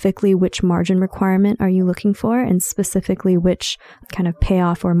 specifically which margin requirement are you looking for, and specifically which kind of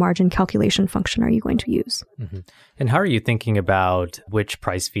payoff or margin calculation function are you going to use. Mm-hmm. And how are you thinking about which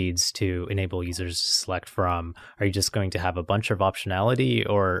price feeds to enable users to select from? Are you just going to have a bunch of optionality,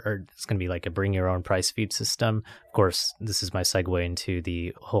 or it's going to be like a bring your own price feed system? Of course, this is my segue into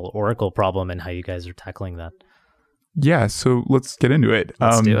the whole Oracle problem and how you guys are tackling that. Yeah, so let's get into it.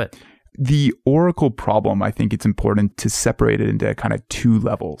 Let's do it. The Oracle problem, I think it's important to separate it into kind of two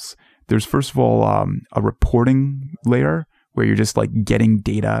levels. There's first of all a reporting layer where you're just like getting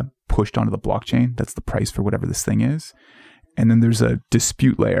data pushed onto the blockchain. That's the price for whatever this thing is. And then there's a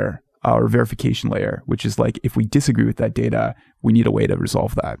dispute layer or verification layer, which is like if we disagree with that data, we need a way to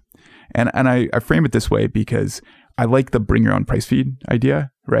resolve that. And I frame it this way because I like the bring your own price feed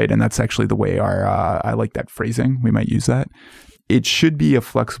idea, right? And that's actually the way I like that phrasing. We might use that. It should be a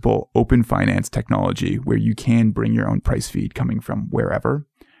flexible open finance technology where you can bring your own price feed coming from wherever.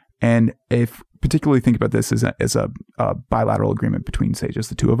 And if particularly think about this as a bilateral agreement between, say, just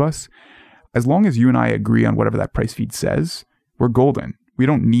the two of us, as long as you and I agree on whatever that price feed says, we're golden. We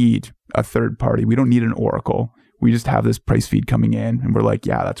don't need a third party. We don't need an Oracle. We just have this price feed coming in and we're like,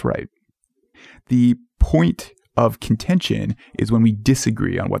 yeah, that's right. The point of contention is when we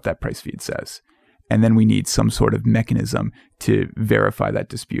disagree on what that price feed says. And then we need some sort of mechanism to verify that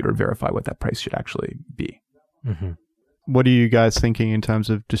dispute or verify what that price should actually be. Mm-hmm. What are you guys thinking in terms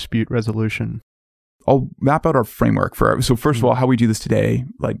of dispute resolution? I'll map out our framework so first of all, how we do this today,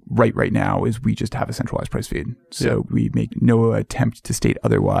 like right now, is we just have a centralized price feed. So we make no attempt to state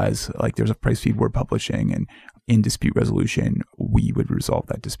otherwise, like there's a price feed we're publishing, and in dispute resolution, we would resolve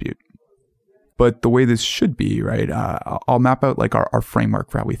that dispute. But the way this should be, right, I'll map out like our framework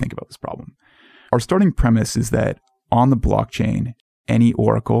for how we think about this problem. Our starting premise is that on the blockchain, any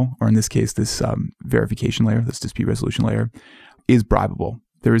Oracle, or in this case, this verification layer, this dispute resolution layer, is bribable.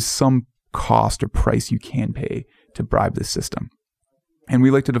 There is some cost or price you can pay to bribe this system. And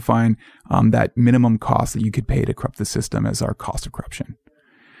we like to define that minimum cost that you could pay to corrupt the system as our cost of corruption.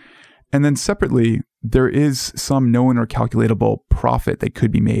 And then separately, there is some known or calculatable profit that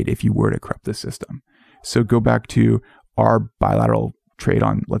could be made if you were to corrupt the system. So go back to our bilateral trade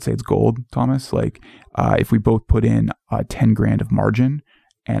on, let's say it's gold, Thomas, like if we both put in 10 grand of margin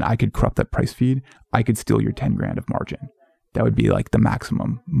and I could corrupt that price feed, I could steal your 10 grand of margin. That would be like the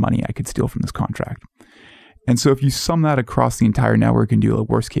maximum money I could steal from this contract. And so if you sum that across the entire network and do a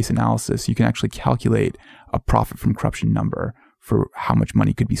worst case analysis, you can actually calculate a profit from corruption number for how much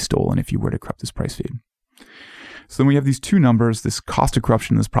money could be stolen if you were to corrupt this price feed. So then we have these two numbers, this cost of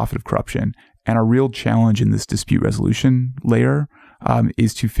corruption, this profit of corruption, and our real challenge in this dispute resolution layer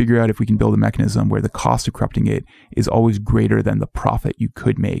is to figure out if we can build a mechanism where the cost of corrupting it is always greater than the profit you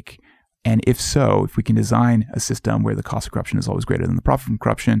could make. And if so, if we can design a system where the cost of corruption is always greater than the profit from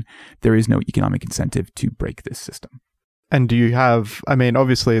corruption, there is no economic incentive to break this system. And do you have, I mean,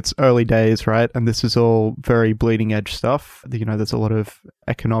 obviously it's early days, right? And this is all very bleeding edge stuff. There's a lot of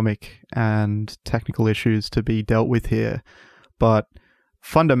economic and technical issues to be dealt with here. But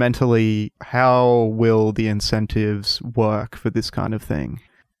fundamentally, how will the incentives work for this kind of thing?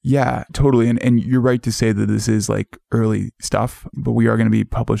 Yeah, totally. And you're right to say that this is like early stuff, but we are going to be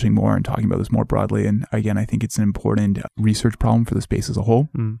publishing more and talking about this more broadly. And again, I think it's an important research problem for the space as a whole.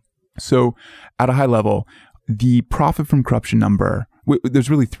 So at a high level, the profit from corruption number, there's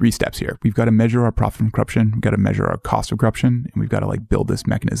really three steps here. We've got to measure our profit from corruption, we've got to measure our cost of corruption, and we've got to like build this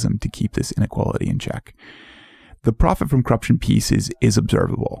mechanism to keep this inequality in check. The profit from corruption piece is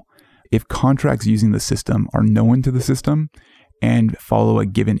observable. If contracts using the system are known to the system and follow a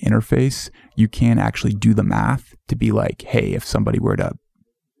given interface, you can actually do the math to be like, hey, if somebody were to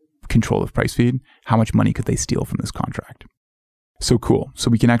control the price feed, how much money could they steal from this contract? So cool. So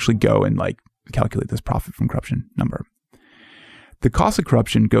we can actually go and like calculate this profit from corruption number. The cost of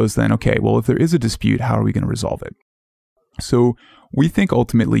corruption goes then, okay, well, if there is a dispute, how are we going to resolve it? So we think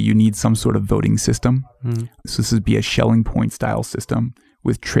ultimately you need some sort of voting system. So this would be a Schelling point style system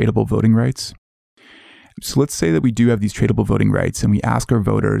with tradable voting rights. So let's say that we do have these tradable voting rights and we ask our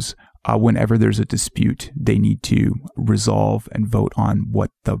voters whenever there's a dispute, they need to resolve and vote on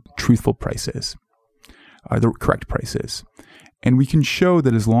what the truthful price is, or the correct price is. And we can show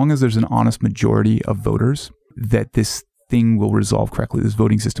that as long as there's an honest majority of voters, that this thing will resolve correctly, this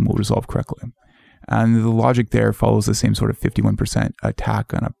voting system will resolve correctly. And the logic there follows the same sort of 51%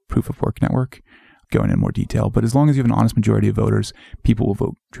 attack on a proof of work network, going in more detail. But as long as you have an honest majority of voters, people will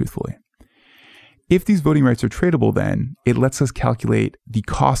vote truthfully. If these voting rights are tradable, then it lets us calculate the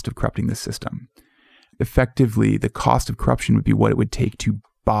cost of corrupting the system. Effectively, the cost of corruption would be what it would take to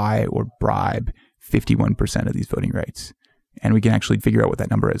buy or bribe 51% of these voting rights. And we can actually figure out what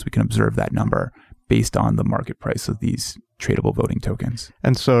that number is. We can observe that number based on the market price of these tradable voting tokens.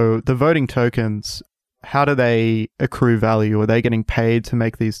 And so the voting tokens, how do they accrue value? Are they getting paid to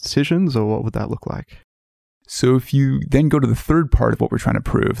make these decisions, or what would that look like? So if you then go to the third part of what we're trying to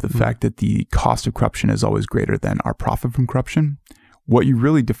prove, the fact that the cost of corruption is always greater than our profit from corruption, what you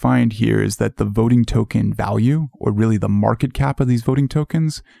really defined here is that the voting token value, or really the market cap of these voting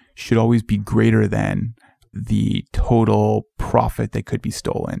tokens, should always be greater than the total profit that could be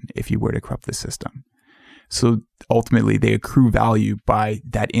stolen if you were to corrupt the system. So ultimately, they accrue value by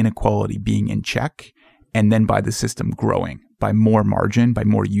that inequality being in check, and then by the system growing, by more margin, by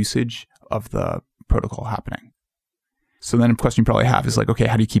more usage of the protocol happening. So then a question you probably have is like, okay,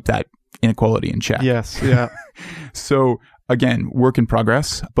 how do you keep that inequality in check? Yes, yeah. So again, work in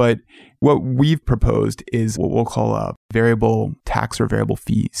progress, but what we've proposed is what we'll call a variable tax or variable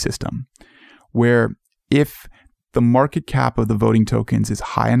fee system, where if the market cap of the voting tokens is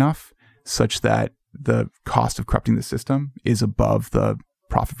high enough such that the cost of corrupting the system is above the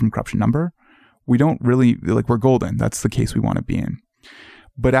profit from corruption number, we don't really, like, we're golden. That's the case we want to be in.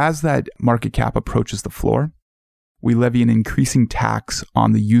 But as that market cap approaches the floor, we levy an increasing tax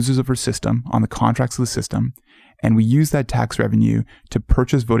on the users of our system, on the contracts of the system, and we use that tax revenue to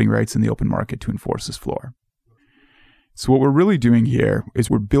purchase voting rights in the open market to enforce this floor. So what we're really doing here is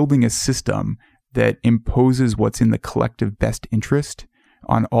we're building a system that imposes what's in the collective best interest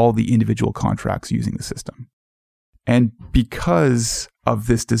on all the individual contracts using the system. And because of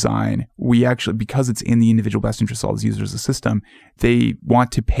this design, because it's in the individual best interest of all the users of the system, they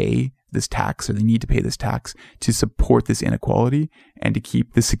want to pay this tax, or they need to pay this tax to support this inequality and to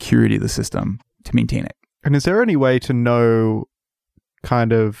keep the security of the system, to maintain it. And is there any way to know,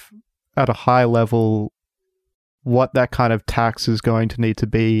 kind of at a high level, what that kind of tax is going to need to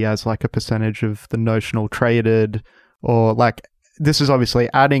be as like a percentage of the notional traded? Or like, this is obviously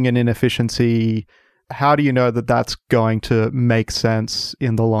adding an inefficiency. How do you know that that's going to make sense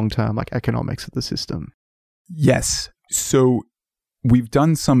in the long term, like economics of the system? Yes. So we've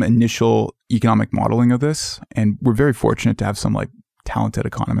done some initial economic modeling of this, and we're very fortunate to have some like talented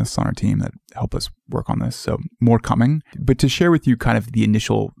economists on our team that help us work on this. So more coming. But to share with you kind of the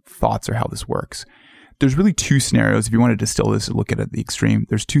initial thoughts or how this works, there's really two scenarios. If you want to distill this and look at it at the extreme,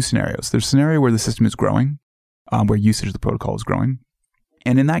 there's two scenarios. There's a scenario where the system is growing, where usage of the protocol is growing.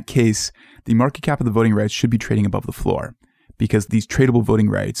 And in that case, the market cap of the voting rights should be trading above the floor, because these tradable voting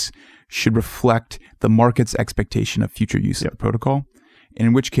rights should reflect the market's expectation of future use of the protocol. And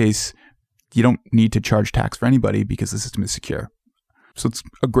in which case, you don't need to charge tax for anybody because the system is secure. So it's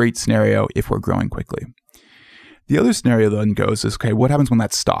a great scenario if we're growing quickly. The other scenario then goes is, okay, what happens when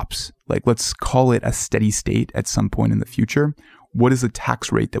that stops? Like, let's call it a steady state at some point in the future. What is the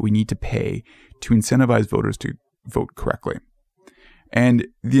tax rate that we need to pay to incentivize voters to vote correctly? And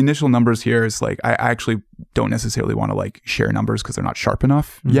the initial numbers here is like, I actually don't necessarily want to like share numbers because they're not sharp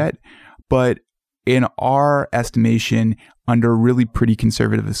enough yet. But in our estimation, under really pretty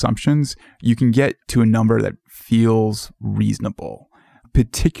conservative assumptions, you can get to a number that feels reasonable,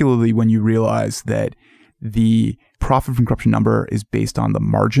 particularly when you realize that the profit from corruption number is based on the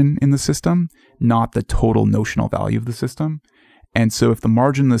margin in the system, not the total notional value of the system. And so if the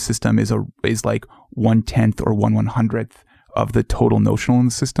margin in the system is like 1/10 or 1/100th of the total notional in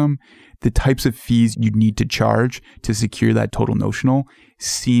the system, the types of fees you'd need to charge to secure that total notional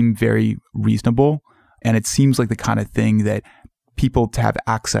seem very reasonable. And it seems like the kind of thing that people to have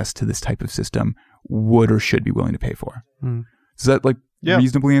access to this type of system would or should be willing to pay for. Does that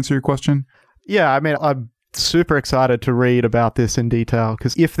reasonably answer your question? Yeah, I mean, I'm super excited to read about this in detail,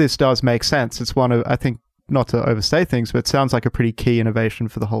 because if this does make sense, it's one of, I think, not to overstate things, but it sounds like a pretty key innovation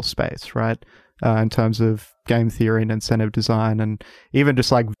for the whole space, right? In terms of game theory and incentive design, and even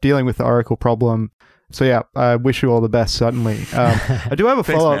just like dealing with the Oracle problem. So yeah, I wish you all the best, certainly. I do have a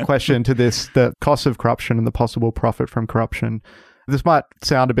follow-up question to this, the cost of corruption and the possible profit from corruption. This might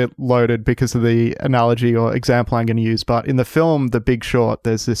sound a bit loaded because of the analogy or example I'm going to use, but in the film The Big Short,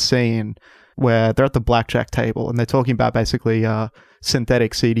 there's this scene where they're at the blackjack table and they're talking about basically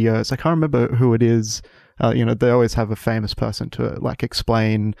synthetic CDOs. I can't remember who it is. They always have a famous person to like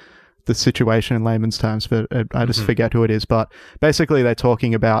explain the situation in layman's terms, but I just forget who it is. But basically they're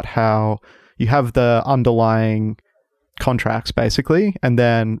talking about how you have the underlying contracts basically, and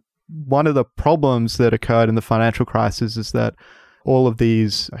then one of the problems that occurred in the financial crisis is that all of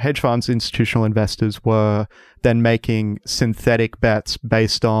these hedge funds, institutional investors were then making synthetic bets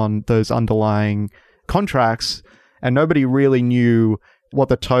based on those underlying contracts, and nobody really knew what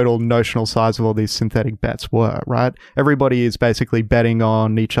the total notional size of all these synthetic bets were, right? Everybody is basically betting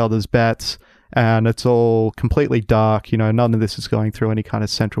on each other's bets, and it's all completely dark. None of this is going through any kind of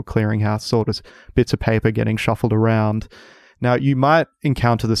central clearinghouse, sort of bits of paper getting shuffled around. Now, you might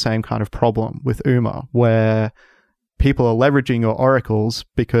encounter the same kind of problem with UMA, where people are leveraging your oracles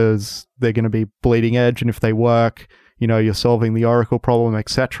because they're going to be bleeding edge, and if they work, you're solving the oracle problem,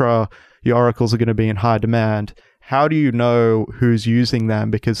 etc. Your oracles are going to be in high demand. How do you know who's using them?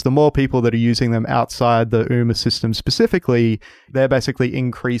 Because the more people that are using them outside the UMA system specifically, they're basically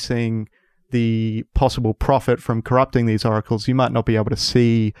increasing the possible profit from corrupting these oracles. You might not be able to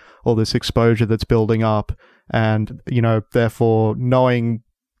see all this exposure that's building up, and therefore knowing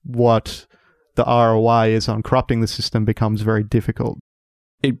what the ROI is on corrupting the system becomes very difficult.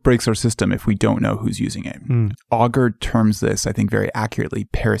 It breaks our system if we don't know who's using it. Augur terms this, I think, very accurately,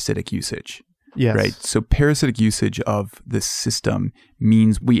 parasitic usage. Yes. Right. So parasitic usage of this system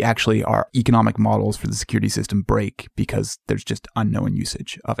means our economic models for the security system break because there's just unknown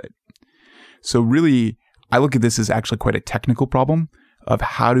usage of it. So really, I look at this as actually quite a technical problem of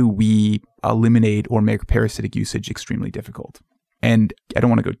how do we eliminate or make parasitic usage extremely difficult. And I don't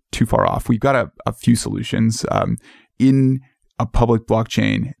want to go too far off. We've got a few solutions. In a public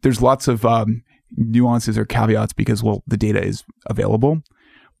blockchain, there's lots of nuances or caveats because, the data is available.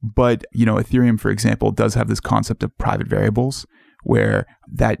 But, Ethereum, for example, does have this concept of private variables where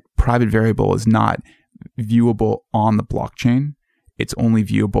that private variable is not viewable on the blockchain. It's only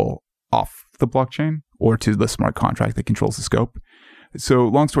viewable off the blockchain or to the smart contract that controls the scope. So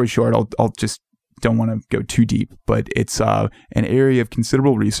long story short, I'll just don't want to go too deep, but it's an area of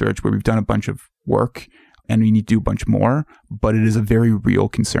considerable research where we've done a bunch of work and we need to do a bunch more, but it is a very real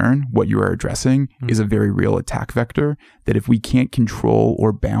concern. What you are addressing is a very real attack vector that if we can't control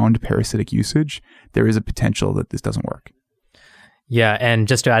or bound parasitic usage, there is a potential that this doesn't work. Yeah, and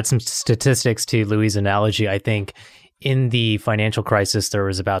just to add some statistics to Louis' analogy, I think in the financial crisis, there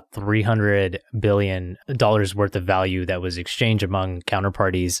was about $300 billion worth of value that was exchanged among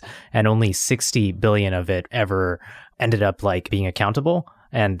counterparties, and only $60 billion of it ever ended up being accountable.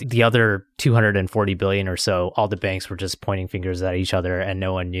 And the other 240 billion or so, all the banks were just pointing fingers at each other and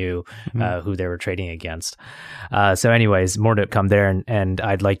no one knew who they were trading against. So anyways, more to come there. And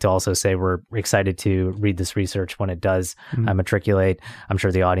I'd like to also say we're excited to read this research when it does matriculate. I'm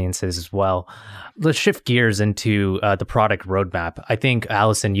sure the audience is as well. Let's shift gears into the product roadmap. I think,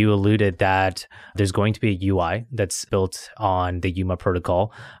 Allison, you alluded that there's going to be a UI that's built on the UMA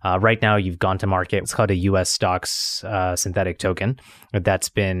protocol. Right now, you've gone to market. It's called a US stocks synthetic token that's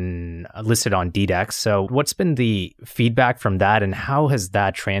been listed on DDEX. So what's been the feedback from that, and how has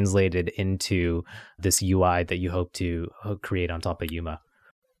that translated into this UI that you hope to create on top of UMA?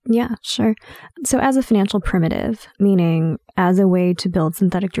 Yeah, sure. So as a financial primitive, meaning as a way to build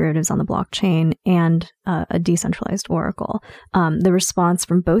synthetic derivatives on the blockchain and a decentralized oracle, the response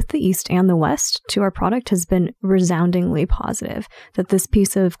from both the East and the West to our product has been resoundingly positive, that this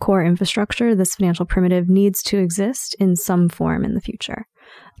piece of core infrastructure, this financial primitive, needs to exist in some form in the future.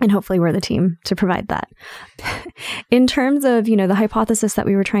 And hopefully we're the team to provide that. In terms of, the hypothesis that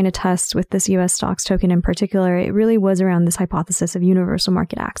we were trying to test with this US stocks token in particular, it really was around this hypothesis of universal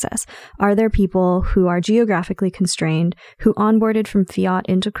market access. Are there people who are geographically constrained, who onboarded from fiat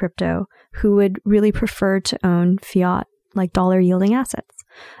into crypto, who would really prefer to own fiat, like dollar yielding assets?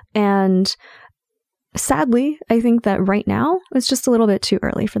 And sadly, I think that right now it's just a little bit too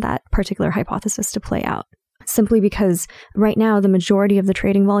early for that particular hypothesis to play out. Simply because right now the majority of the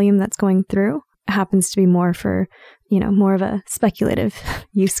trading volume that's going through happens to be more for, more of a speculative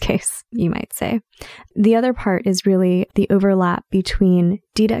use case, you might say. The other part is really the overlap between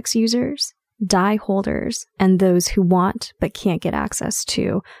DDEX users, DAI holders, and those who want but can't get access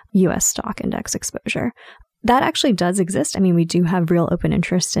to US stock index exposure. That actually does exist. I mean, we do have real open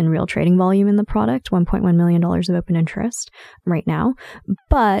interest and real trading volume in the product, $1.1 million of open interest right now.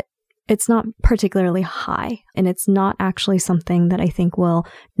 But it's not particularly high, and it's not actually something that I think will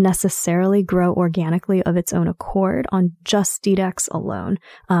necessarily grow organically of its own accord on just DDEX alone,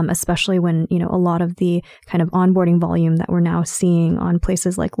 especially when, a lot of the kind of onboarding volume that we're now seeing on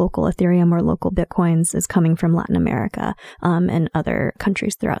places like local Ethereum or local Bitcoins is coming from Latin America and other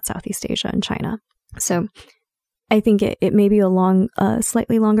countries throughout Southeast Asia and China. So I think it may be a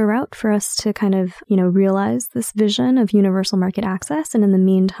slightly longer route for us to kind of, realize this vision of universal market access. And in the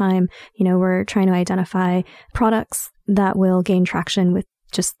meantime, we're trying to identify products that will gain traction with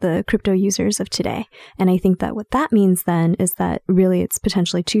just the crypto users of today. And I think that what that means then is that really it's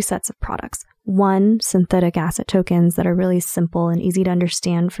potentially two sets of products. One, synthetic asset tokens that are really simple and easy to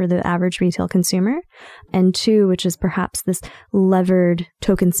understand for the average retail consumer. And two, which is perhaps this levered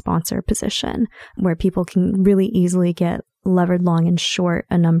token sponsor position where people can really easily get levered long and short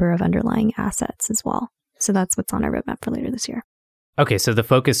a number of underlying assets as well. So that's what's on our roadmap for later this year. Okay, so the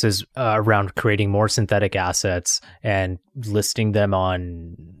focus is around creating more synthetic assets and listing them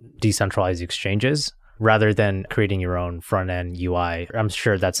on decentralized exchanges rather than creating your own front-end UI. I'm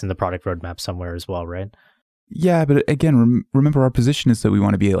sure that's in the product roadmap somewhere as well, right? Yeah, but again, remember our position is that we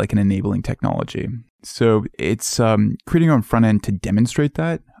want to be like an enabling technology. So it's creating our own front end to demonstrate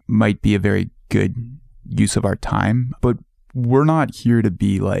that might be a very good use of our time, but we're not here to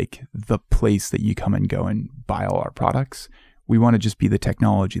be like the place that you come and go and buy all our products. We want to just be the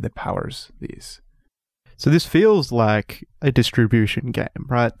technology that powers these. So this feels like a distribution game,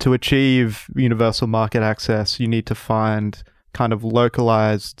 right? To achieve universal market access, you need to find kind of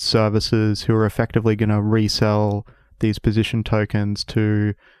localized services who are effectively going to resell these position tokens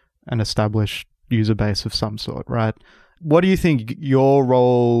to an established user base of some sort, right? What do you think your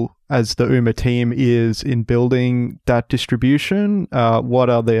role as the UMA team is in building that distribution? What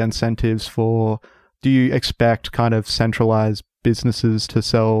are the incentives for? Do you expect kind of centralized businesses to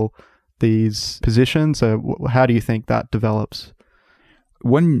sell these positions? How do you think that develops?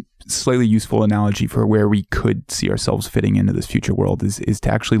 One slightly useful analogy for where we could see ourselves fitting into this future world is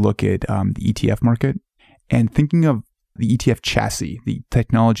to actually look at the ETF market and thinking of the ETF chassis, the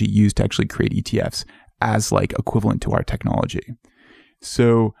technology used to actually create ETFs, as like equivalent to our technology.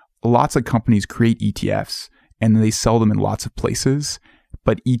 So lots of companies create ETFs and they sell them in lots of places.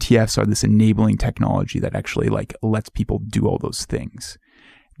 But ETFs are this enabling technology that actually like lets people do all those things.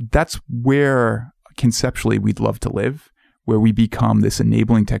 That's where conceptually we'd love to live, where we become this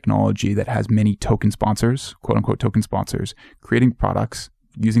enabling technology that has many token sponsors, quote unquote token sponsors, creating products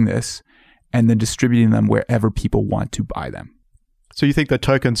using this and then distributing them wherever people want to buy them. So you think the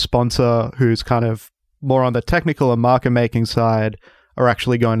token sponsor who's kind of more on the technical and market making side are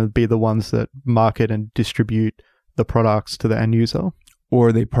actually going to be the ones that market and distribute the products to the end user?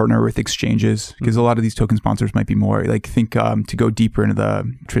 Or they partner with exchanges, because a lot of these token sponsors might be more like, think to go deeper into the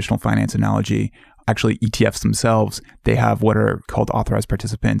traditional finance analogy, actually ETFs themselves, they have what are called authorized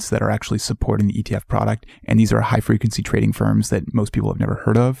participants that are actually supporting the ETF product. And these are high frequency trading firms that most people have never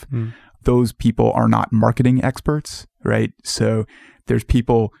heard of. Those people are not marketing experts, right? So there's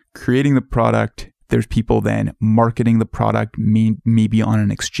people creating the product. There's people then marketing the product, maybe on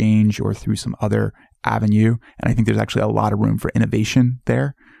an exchange or through some other avenue. And I think there's actually a lot of room for innovation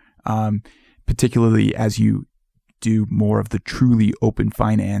there, particularly as you do more of the truly open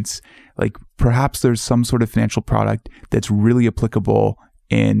finance. Like perhaps there's some sort of financial product that's really applicable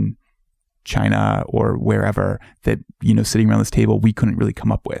in China or wherever that, sitting around this table, we couldn't really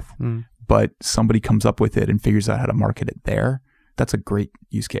come up with. But somebody comes up with it and figures out how to market it there. That's a great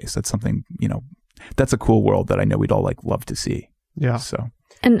use case. That's something, that's a cool world that I know we'd all like love to see. Yeah. So.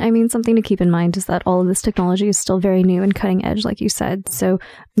 And I mean, something to keep in mind is that all of this technology is still very new and cutting edge, like you said. So,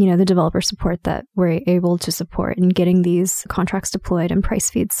 the developer support that we're able to support in getting these contracts deployed and price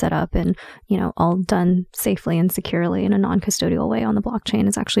feeds set up and, all done safely and securely in a non-custodial way on the blockchain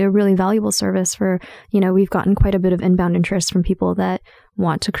is actually a really valuable service for, we've gotten quite a bit of inbound interest from people that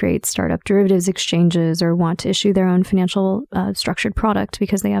want to create startup derivatives exchanges or want to issue their own financial structured product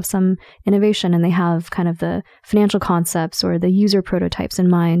because they have some innovation and they have kind of the financial concepts or the user prototypes in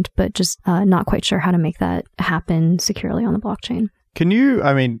mind, but just not quite sure how to make that happen securely on the blockchain. Can you,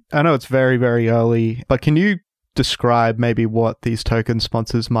 I know it's very, very early, but can you describe maybe what these token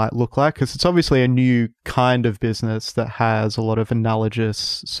sponsors might look like? Because it's obviously a new kind of business that has a lot of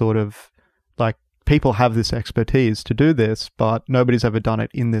analogous sort of like people have this expertise to do this, but nobody's ever done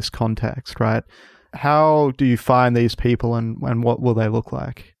it in this context, right? How do you find these people and what will they look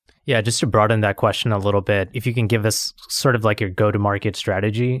like? Yeah, just to broaden that question a little bit, if you can give us sort of like your go-to-market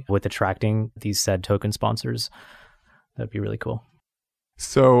strategy with attracting these said token sponsors, that'd be really cool.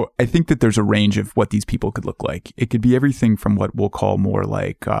 So I think that there's a range of what these people could look like. It could be everything from what we'll call more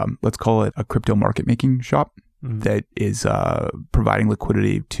like, let's call it a crypto market making shop that is providing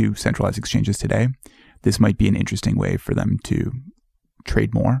liquidity to centralized exchanges today. This might be an interesting way for them to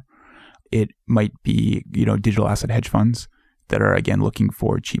trade more. It might be, digital asset hedge funds that are, again, looking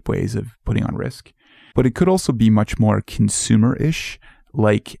for cheap ways of putting on risk. But it could also be much more consumer-ish.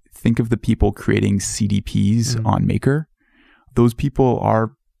 Like, think of the people creating CDPs on Maker. Those people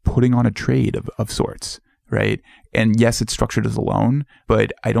are putting on a trade of sorts, right? And yes, it's structured as a loan,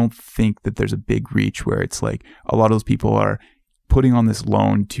 but I don't think that there's a big reach where it's like a lot of those people are putting on this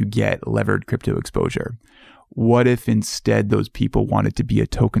loan to get levered crypto exposure. What if instead those people wanted to be a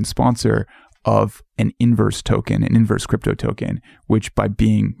token sponsor of an inverse token, an inverse crypto token, which by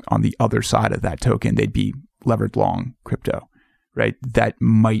being on the other side of that token, they'd be levered long crypto, right? That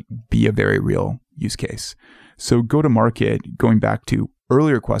might be a very real use case. So go to market, going back to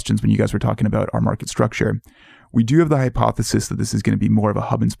earlier questions when you guys were talking about our market structure, we do have the hypothesis that this is going to be more of a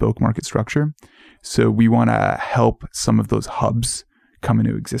hub and spoke market structure. So we want to help some of those hubs come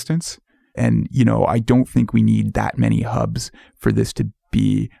into existence. And, I don't think we need that many hubs for this to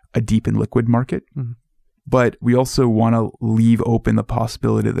be a deep and liquid market. But we also want to leave open the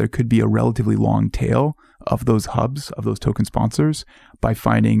possibility that there could be a relatively long tail of those hubs, of those token sponsors, by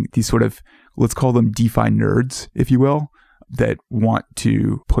finding these sort of, let's call them DeFi nerds, if you will, that want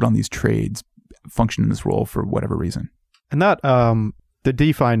to put on these trades, function in this role for whatever reason. And that, the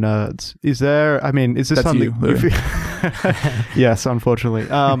DeFi nerds, is this That's something? Yes, unfortunately.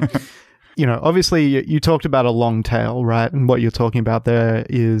 Obviously you talked about a long tail, right? And what you're talking about there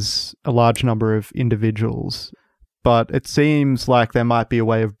is a large number of individuals. But it seems like there might be a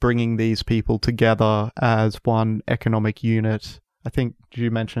way of bringing these people together as one economic unit. I think, did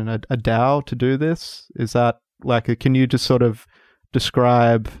you mention a DAO to do this? Is that can you just sort of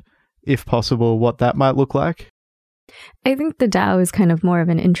describe, if possible, what that might look like? I think the DAO is kind of more of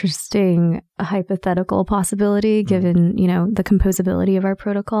an interesting hypothetical possibility given, the composability of our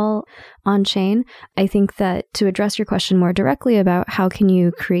protocol on chain. I think that to address your question more directly about how can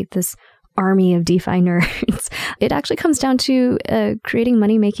you create this army of DeFi nerds, it actually comes down to creating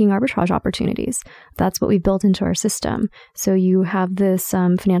money-making arbitrage opportunities. That's what we've built into our system. So you have this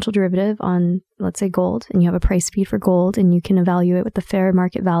financial derivative on, let's say, gold, and you have a price feed for gold, and you can evaluate what the fair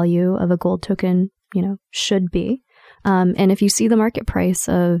market value of a gold token, should be. And if you see the market price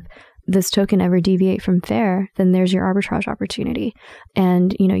of this token ever deviate from fair, then there's your arbitrage opportunity.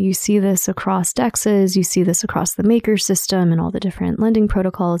 And, you see this across DEXs, you see this across the Maker system and all the different lending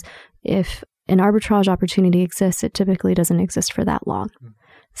protocols. If an arbitrage opportunity exists, it typically doesn't exist for that long.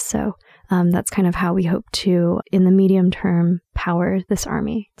 So that's kind of how we hope to, in the medium term, power this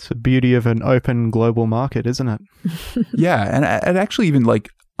army. It's the beauty of an open global market, isn't it? Yeah. And I'd actually even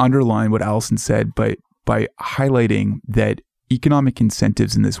underline what Allison said, but by highlighting that economic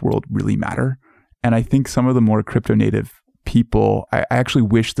incentives in this world really matter. And I think some of the more crypto native people, I actually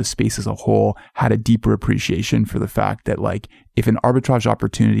wish the space as a whole had a deeper appreciation for the fact that if an arbitrage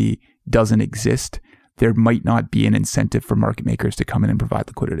opportunity doesn't exist, there might not be an incentive for market makers to come in and provide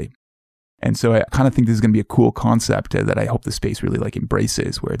liquidity. And so I kind of think this is going to be a cool concept that I hope the space really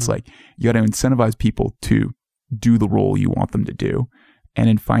embraces, where it's you got to incentivize people to do the role you want them to do. And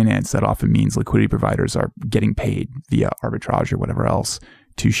in finance, that often means liquidity providers are getting paid via arbitrage or whatever else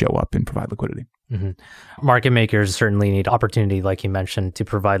to show up and provide liquidity. Market makers certainly need opportunity, like you mentioned, to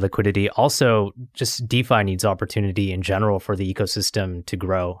provide liquidity. Also, just DeFi needs opportunity in general for the ecosystem to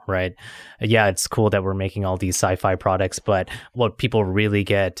grow, right? Yeah, it's cool that we're making all these sci-fi products, but what people really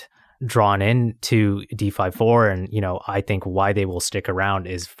get drawn into DeFi for, and I think why they will stick around,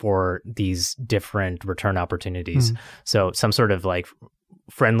 is for these different return opportunities. So some sort of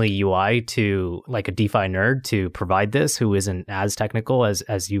friendly UI to a DeFi nerd to provide this, who isn't as technical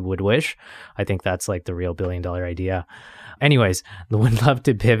as you would wish. I think that's the real $1 billion idea. Anyways, would love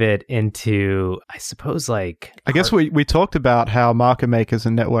to pivot into, I suppose, I guess we talked about how market makers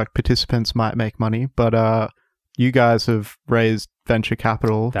and network participants might make money, but you guys have raised venture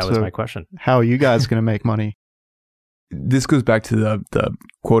capital. That was my question. How are you guys going to make money? This goes back to the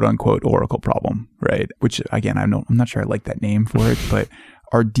quote unquote Oracle problem, right? Which again, I'm not sure I like that name for it, but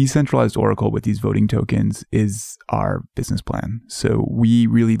our decentralized Oracle with these voting tokens is our business plan. So we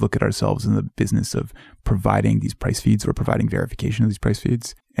really look at ourselves in the business of providing these price feeds or providing verification of these price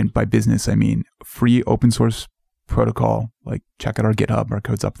feeds. And by business, I mean free open source protocol, check out our GitHub, our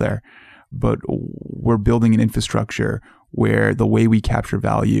code's up there. But we're building an infrastructure where the way we capture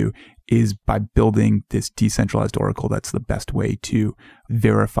value is by building this decentralized Oracle that's the best way to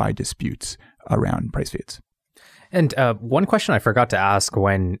verify disputes around price feeds. And one question I forgot to ask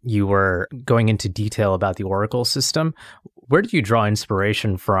when you were going into detail about the Oracle system, where did you draw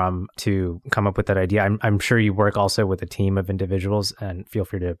inspiration from to come up with that idea? I'm sure you work also with a team of individuals, and feel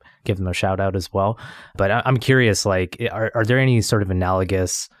free to give them a shout out as well. But I'm curious, like, are there any sort of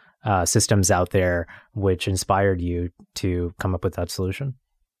analogous systems out there which inspired you to come up with that solution?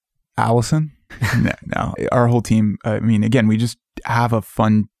 Allison? No. Our whole team, I mean, again, we just have a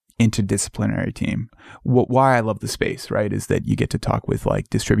fun interdisciplinary team. Why I love the space, right, is that you get to talk with like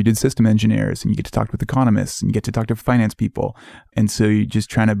distributed system engineers, and you get to talk with economists, and you get to talk to finance people. And so you're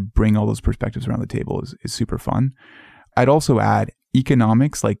just trying to bring all those perspectives around the table is super fun. I'd also add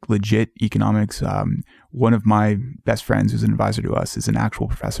economics, like legit economics. One of my best friends who's an advisor to us is an actual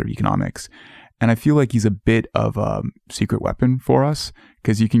professor of economics. And I feel like he's a bit of a secret weapon for us,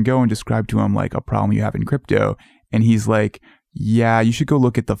 because you can go and describe to him like a problem you have in crypto, and he's like, yeah, you should go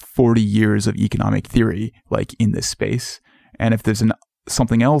look at the 40 years of economic theory like in this space. And if there's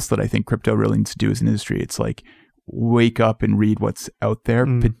something else that I think crypto really needs to do as an industry, it's like wake up and read what's out there,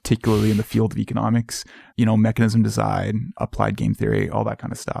 particularly in the field of economics, mechanism design, applied game theory, all that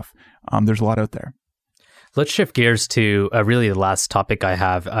kind of stuff. There's a lot out there. Let's shift gears to really the last topic I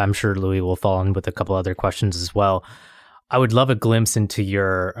have. I'm sure Louis will fall in with a couple other questions as well. I would love a glimpse into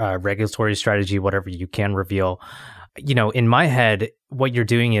your regulatory strategy, whatever you can reveal. In my head, what you're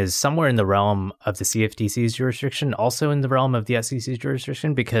doing is somewhere in the realm of the CFTC's jurisdiction, also in the realm of the SEC's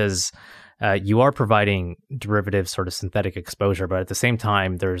jurisdiction, because you are providing derivative sort of synthetic exposure, but at the same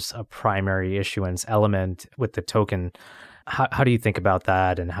time, there's a primary issuance element with the token. How do you think about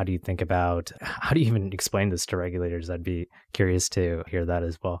that? And how do you even explain this to regulators? I'd be curious to hear that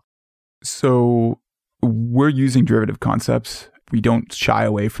as well. So we're using derivative concepts. We don't shy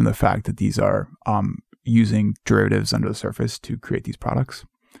away from the fact that these are using derivatives under the surface to create these products.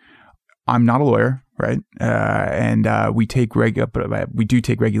 I'm not a lawyer, right? And we do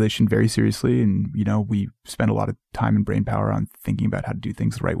take regulation very seriously, and we spend a lot of time and brain power on thinking about how to do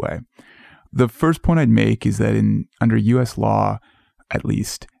things the right way. The first point I'd make is that under U.S. law, at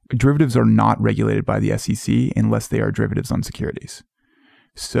least, derivatives are not regulated by the SEC unless they are derivatives on securities.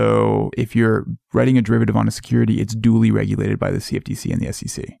 So if you're writing a derivative on a security, it's duly regulated by the CFTC and the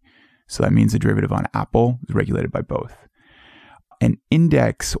SEC. So that means a derivative on Apple is regulated by both. An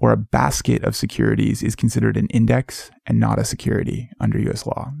index or a basket of securities is considered an index and not a security under U.S.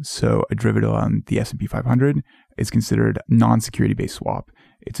 law. So a derivative on the S&P 500 is considered non-security-based swap.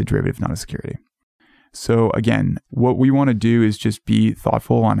 It's a derivative, not a security. So again, what we want to do is just be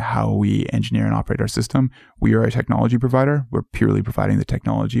thoughtful on how we engineer and operate our system. We are a technology provider. We're purely providing the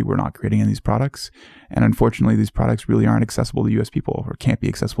technology. We're not creating any of these products. And unfortunately, these products really aren't accessible to U.S. people, or can't be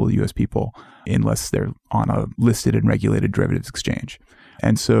accessible to U.S. people unless they're on a listed and regulated derivatives exchange.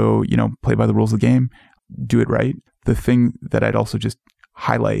 And so, play by the rules of the game, do it right. The thing that I'd also just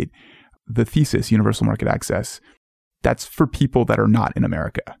highlight, the thesis, universal market access, that's for people that are not in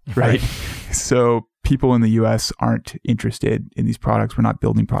America, right? So people in the US aren't interested in these products. We're not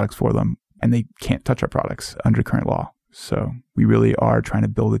building products for them, and they can't touch our products under current law. So we really are trying to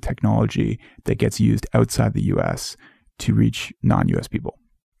build a technology that gets used outside the US to reach non-US people.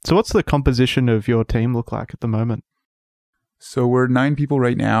 So what's the composition of your team look like at the moment? So we're 9 people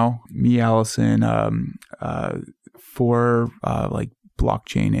right now. Me, Allison, 4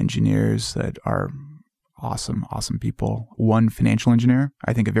 blockchain engineers that are awesome people. 1 financial engineer.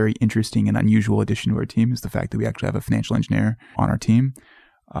 I think a very interesting and unusual addition to our team is the fact that we actually have a financial engineer on our team.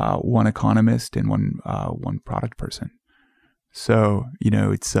 1 economist and one product person. So,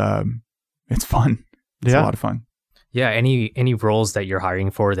 it's fun. It's a lot of fun. Yeah. Any roles that you're hiring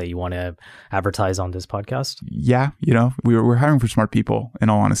for that you want to advertise on this podcast? Yeah. We're hiring for smart people,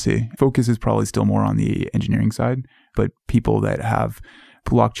 in all honesty. Focus is probably still more on the engineering side, but people that have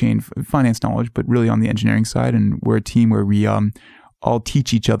blockchain finance knowledge, but really on the engineering side. And we're a team where we all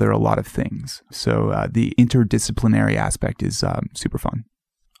teach each other a lot of things. So the interdisciplinary aspect is super fun.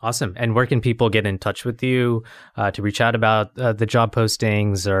 Awesome. And where can people get in touch with you to reach out about the job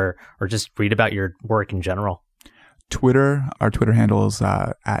postings or just read about your work in general? Twitter, our Twitter handle is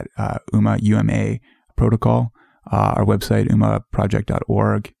at UMA, UMA protocol. Our website,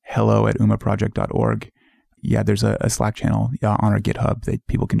 umaproject.org, hello@umaproject.org. Yeah, there's a Slack channel on our GitHub that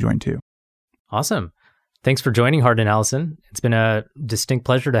people can join too. Awesome. Thanks for joining, Hart and Allison. It's been a distinct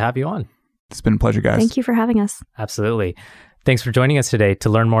pleasure to have you on. It's been a pleasure, guys. Thank you for having us. Absolutely. Thanks for joining us today. To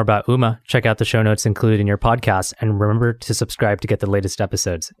learn more about UMA, check out the show notes included in your podcast, and remember to subscribe to get the latest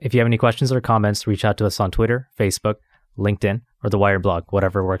episodes. If you have any questions or comments, reach out to us on Twitter, Facebook, LinkedIn, or the Wired blog,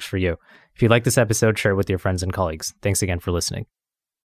 whatever works for you. If you like this episode, share it with your friends and colleagues. Thanks again for listening.